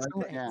something Thanks.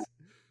 right now. Thanks.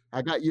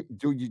 I got you,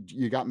 dude.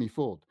 You got me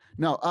fooled.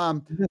 No,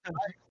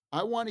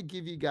 I want to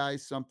give you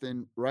guys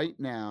something right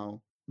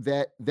now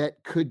that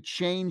could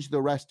change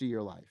the rest of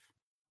your life.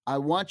 I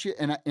want you,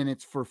 and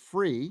it's for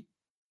free.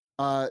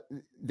 Uh,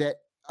 that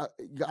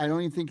I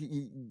don't even think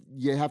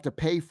you have to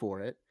pay for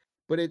it,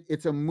 but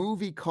it's a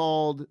movie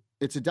called,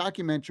 it's a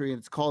documentary, and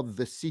it's called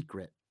The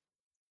Secret.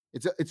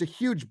 It's a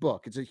huge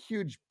book. It's a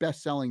huge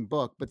best-selling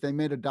book, but they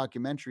made a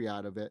documentary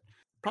out of it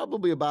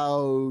probably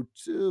about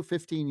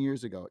 15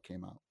 years ago it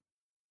came out.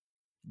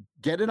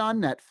 Get it on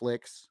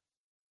Netflix.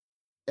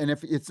 And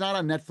if it's not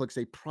on Netflix,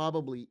 they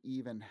probably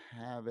even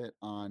have it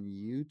on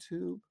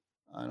YouTube.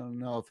 I don't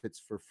know if it's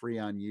for free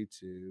on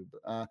YouTube.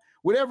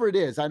 Whatever it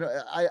is, I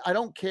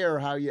don't care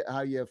how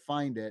you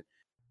find it.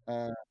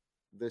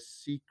 The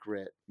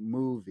Secret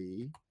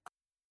movie.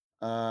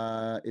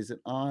 Is it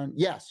on?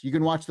 Yes, you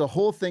can watch the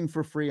whole thing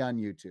for free on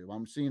YouTube.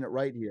 I'm seeing it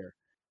right here.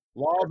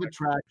 Law of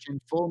Attraction,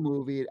 full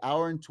movie,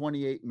 hour and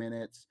 28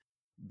 minutes.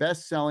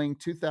 Best-selling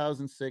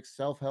 2006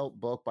 self-help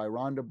book by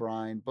Rhonda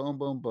Bryan. Boom,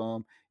 boom,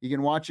 boom. You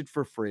can watch it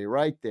for free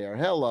right there.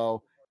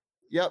 Hello.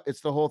 Yep,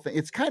 it's the whole thing.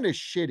 It's kind of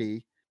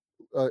shitty.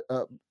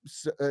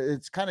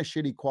 It's kind of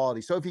shitty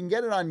quality. So if you can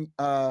get it on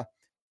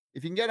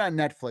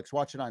Netflix,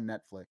 watch it on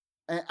Netflix.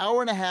 An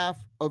hour and a half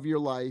of your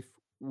life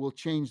will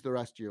change the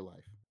rest of your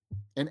life.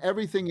 And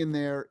everything in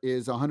there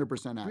is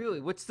 100% accurate.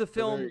 Really? What's the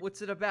film?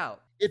 What's it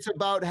about? It's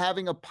about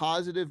having a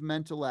positive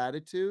mental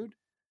attitude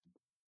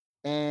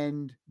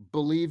and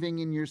believing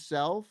in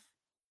yourself,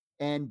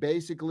 and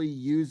basically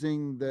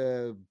using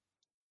the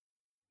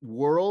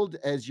world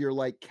as your,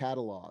 like,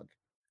 catalog.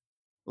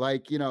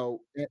 Like,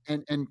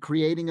 and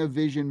creating a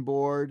vision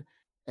board,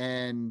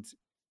 and,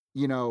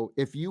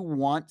 if you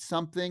want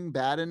something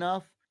bad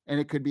enough, and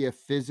it could be a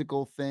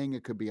physical thing,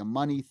 it could be a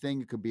money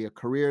thing, it could be a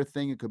career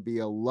thing, it could be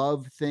a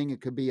love thing,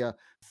 it could be a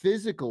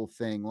physical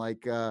thing,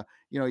 like,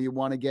 you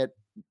wanna get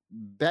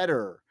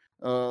better,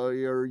 or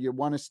you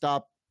wanna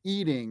stop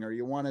eating, or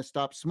you wanna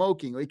stop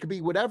smoking. It could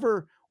be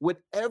whatever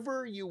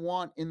you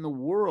want in the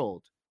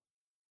world,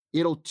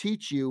 it'll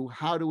teach you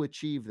how to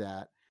achieve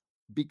that,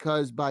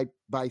 because by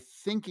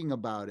thinking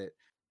about it,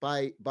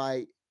 by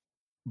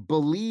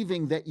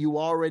believing that you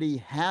already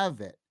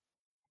have it,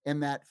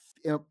 and that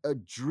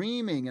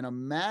dreaming and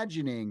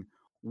imagining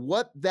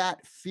what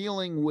that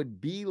feeling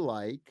would be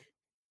like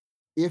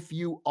if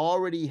you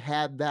already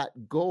had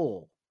that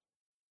goal.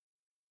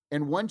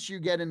 And once you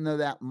get into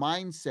that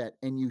mindset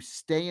and you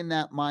stay in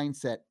that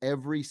mindset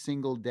every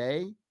single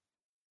day,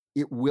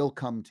 it will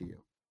come to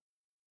you.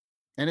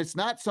 And it's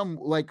not some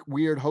like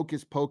weird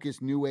hocus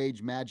pocus new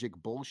age magic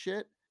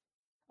bullshit.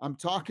 I'm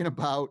talking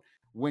about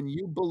when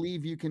you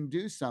believe you can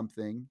do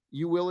something,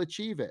 you will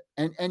achieve it.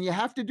 And you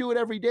have to do it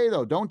every day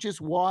though. Don't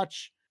just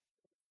watch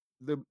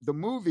the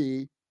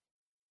movie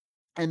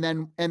and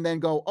then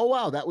go, "Oh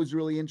wow, that was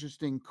really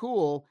interesting,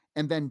 cool,"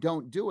 and then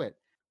don't do it.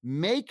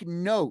 Make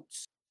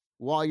notes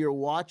while you're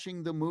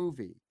watching the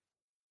movie.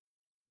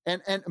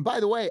 And by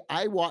the way,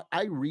 I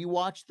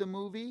rewatch the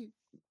movie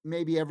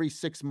maybe every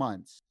 6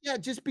 months. Yeah,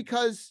 just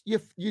because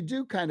you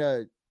do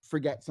kinda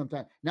forget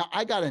sometimes. Now,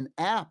 I got an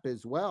app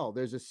as well.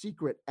 There's a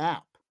secret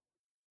app,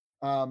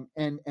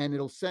 and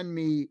it'll send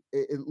me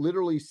it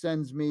literally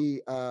sends me,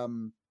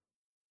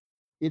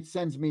 it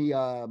sends me,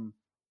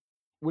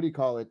 what do you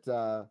call it?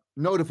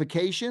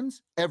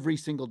 Notifications every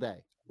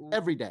day.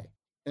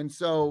 And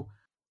so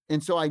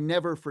I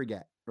never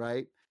forget,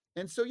 right?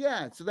 And so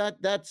yeah, so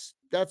that's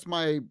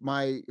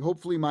my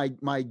hopefully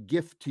my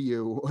gift to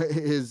you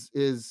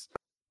is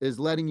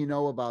letting you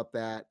know about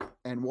that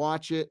and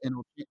watch it and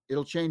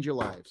it'll change your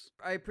lives.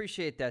 I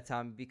appreciate that,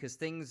 Tom, because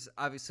things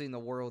obviously in the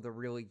world are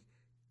really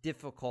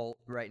difficult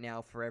right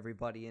now for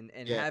everybody, and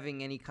Yeah,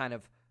 having any kind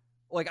of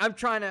like I'm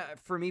trying to,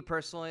 for me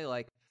personally,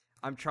 like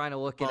I'm trying to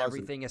look at positive.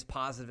 everything as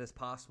positive as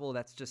possible.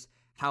 That's just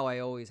how I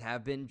always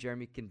have been.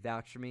 Jeremy can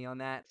vouch for me on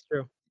that. It's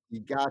true.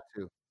 You got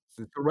to.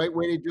 It's the right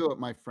way to do it,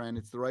 my friend.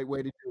 It's the right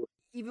way to do it.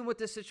 Even with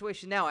this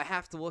situation now, I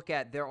have to look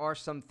at there are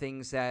some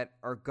things that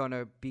are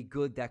gonna be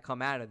good that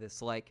come out of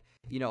this. Like,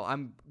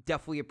 I'm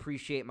definitely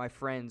appreciate my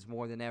friends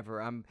more than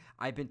ever.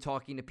 I've been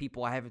talking to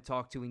people I haven't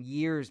talked to in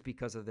years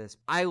because of this.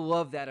 I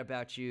love that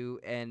about you,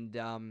 and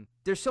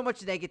there's so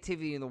much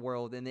negativity in the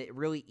world, and it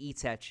really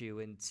eats at you.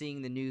 And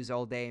seeing the news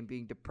all day and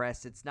being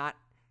depressed, it's not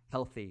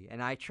healthy,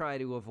 and I try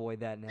to avoid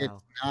that It's now.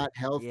 not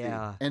healthy.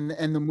 Yeah. And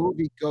the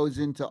movie goes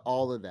into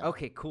all of that.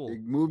 Okay. The Cool.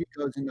 movie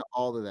goes into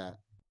all of that.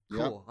 Yep.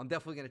 Cool. I'm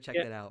definitely gonna check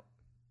Yeah. that out.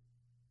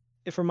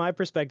 From my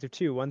perspective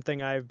too, one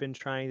thing I've been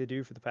trying to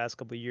do for the past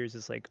couple of years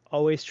is like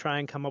always try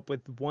and come up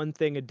with one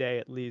thing a day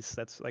at least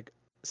that's like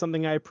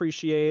something I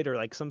appreciate or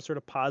like some sort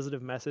of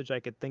positive message I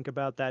could think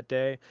about that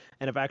day.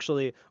 And I've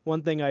actually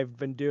one thing I've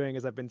been doing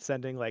is I've been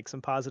sending like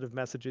some positive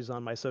messages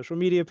on my social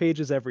media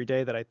pages every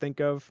day that I think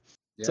of.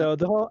 Yeah. So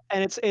the whole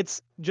and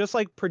it's just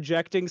like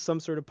projecting some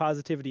sort of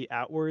positivity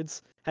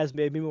outwards has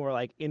made me more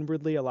like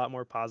inwardly a lot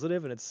more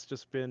positive, and it's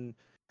just been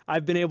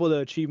I've been able to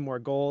achieve more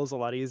goals a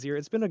lot easier.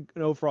 It's been an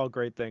overall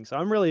great thing. So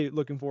I'm really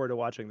looking forward to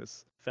watching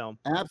this film.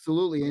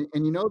 Absolutely.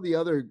 And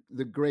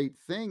the great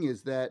thing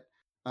is that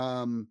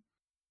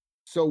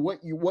so what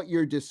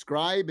you're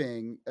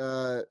describing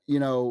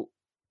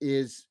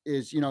is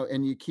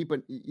and you keep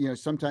a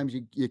sometimes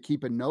you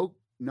keep a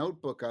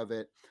notebook of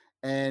it,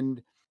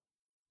 and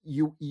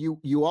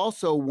you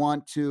also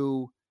want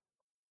to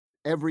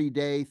every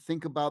day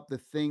think about the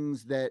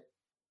things that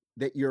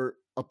you're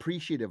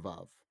appreciative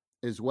of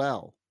as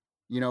well.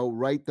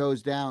 Write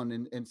those down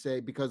and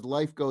say, because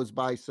life goes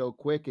by so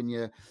quick, and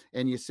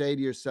you say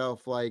to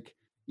yourself, like,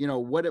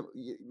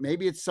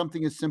 maybe it's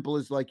something as simple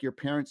as like your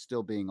parents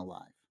still being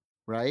alive,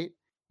 right?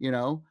 You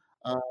know,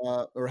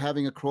 or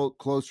having a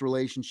close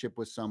relationship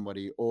with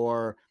somebody,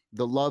 or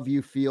the love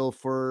you feel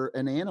for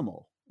an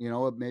animal.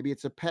 Maybe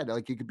it's a pet.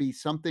 Like it could be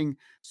something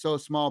so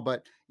small,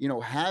 but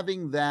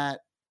having that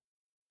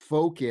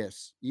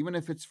focus, even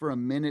if it's for a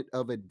minute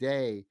of a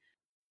day,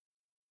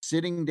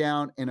 sitting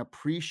down and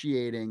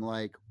appreciating,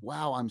 like,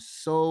 wow, I'm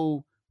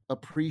so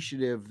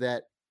appreciative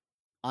that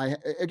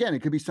again,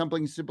 it could be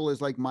something simple as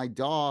like my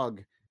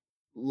dog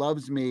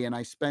loves me and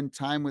I spend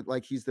time with,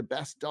 like, he's the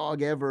best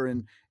dog ever,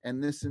 and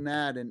this and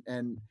that, and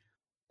and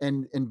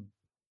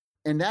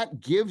and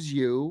that gives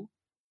you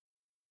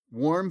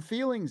warm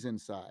feelings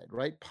inside,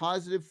 right?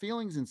 Positive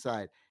feelings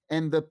inside.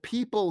 And the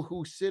people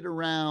who sit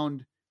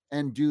around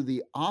and do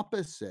the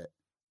opposite,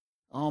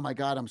 oh my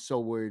God, I'm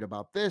so worried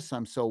about this.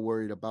 I'm so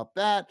worried about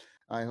that.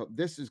 I hope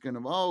this is going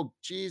to, oh,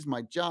 geez,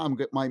 my job,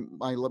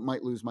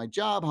 might lose my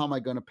job. How am I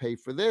going to pay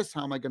for this?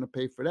 How am I going to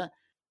pay for that?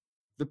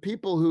 The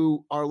people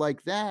who are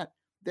like that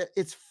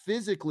it's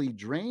physically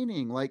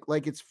draining.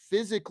 Like it's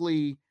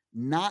physically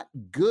not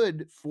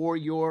good for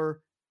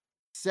your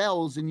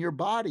cells in your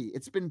body.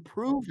 It's been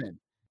proven.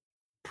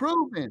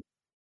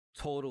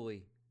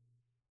 Totally.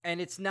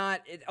 And it's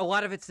not a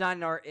lot of it's not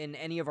in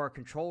any of our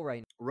control right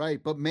now.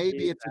 Right. But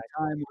maybe it's Exactly. a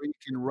time where you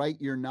can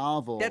write your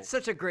novel. That's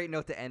such a great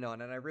note to end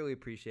on, and I really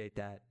appreciate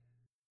that.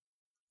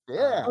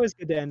 Yeah. Always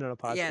good to end on a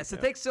positive Yeah, so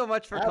note. thanks so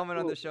much for coming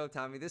on the Absolutely. show,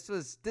 Tommy. This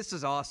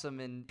was awesome,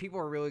 and people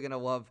are really gonna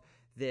love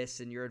this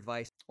and your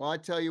advice. Well, I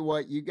tell you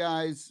what, you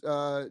guys,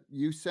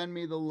 you send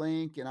me the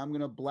link and I'm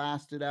going to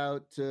blast it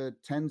out to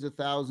tens of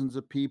thousands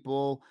of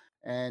people,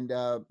 and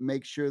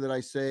make sure that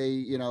I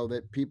say,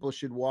 that people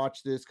should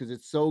watch this, because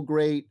it's so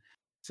great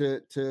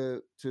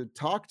to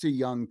talk to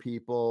young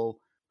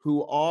people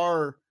who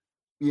are,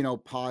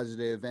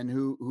 positive, and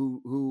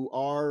who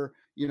are,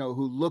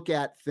 who look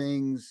at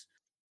things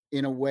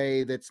in a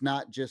way that's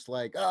not just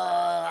like,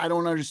 I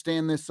don't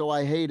understand this, so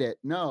I hate it.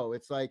 No,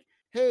 it's like,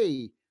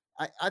 hey,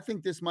 I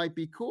think this might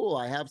be cool.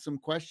 I have some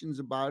questions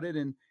about it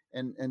and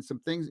some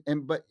things,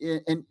 but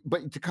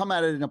to come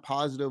at it in a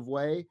positive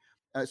way.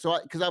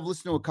 Because I've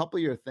listened to a couple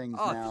of your things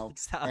Oh, now,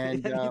 thanks, Tommy.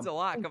 and That means a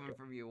lot coming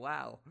from you.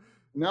 Wow.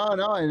 no,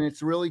 and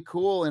it's really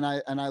cool, and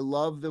I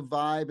love the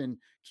vibe and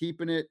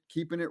keeping it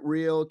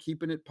real,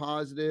 keeping it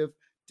positive,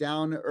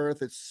 down to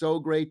earth. It's so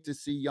great to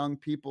see young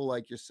people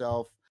like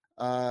yourself,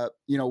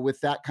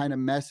 with that kind of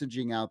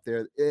messaging out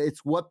there.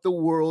 It's what the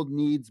world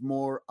needs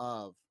more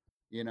of,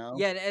 you know?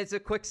 Yeah, and as a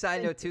quick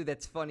side note too,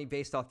 that's funny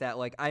based off that.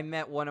 Like, I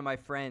met one of my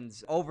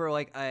friends over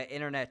like an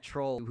internet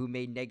troll who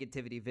made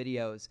negativity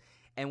videos,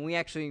 and we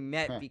actually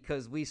met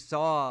because we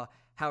saw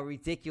how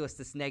ridiculous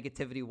this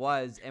negativity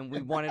was, and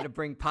we wanted to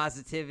bring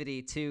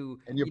positivity to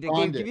And you the game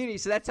bonded. community.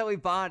 So that's how we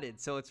bonded.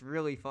 So it's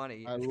really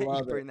funny I that you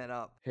love bring it. that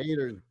up.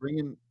 Haters,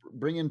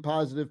 bringing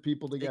positive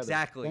people together.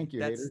 Exactly. Thank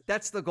you, haters.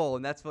 That's the goal,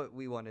 and that's what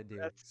we want to do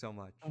That's so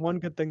much. one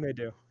good thing they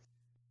do.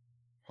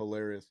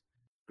 Hilarious.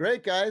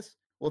 Great, guys.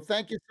 Well,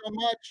 thank you so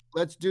much.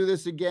 Let's do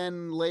this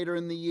again later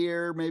in the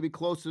year, maybe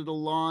closer to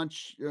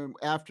launch,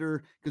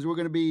 after, because we're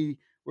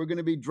going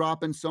to be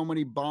dropping so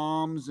many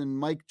bombs and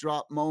mic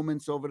drop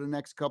moments over the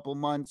next couple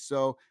months.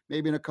 So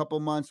maybe in a couple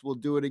months we'll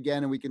do it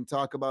again, and we can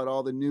talk about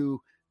all the new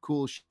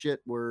cool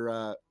shit we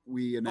Oh,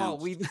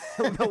 announced. we'd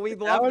love that.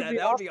 would be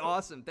That would be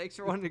awesome. Thanks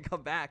for wanting to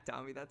come back,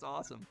 Tommy. That's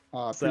awesome.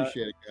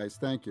 Appreciate it, guys.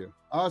 Thank you.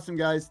 Awesome,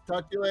 guys.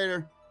 Talk to you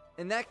later.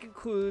 And that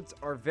concludes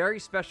our very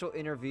special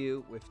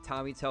interview with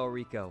Tommy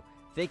Tallarico.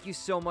 Thank you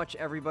so much,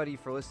 everybody,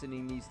 for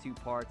listening to these two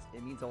parts.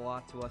 It means a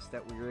lot to us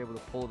that we were able to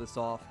pull this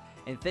off.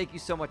 And thank you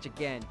so much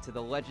again to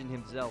the legend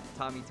himself,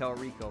 Tommy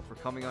Tallarico, for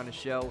coming on the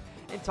show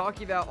and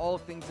talking about all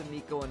things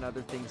Amico and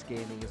other things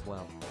gaming as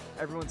well.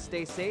 Everyone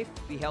stay safe,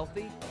 be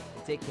healthy,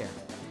 and take care.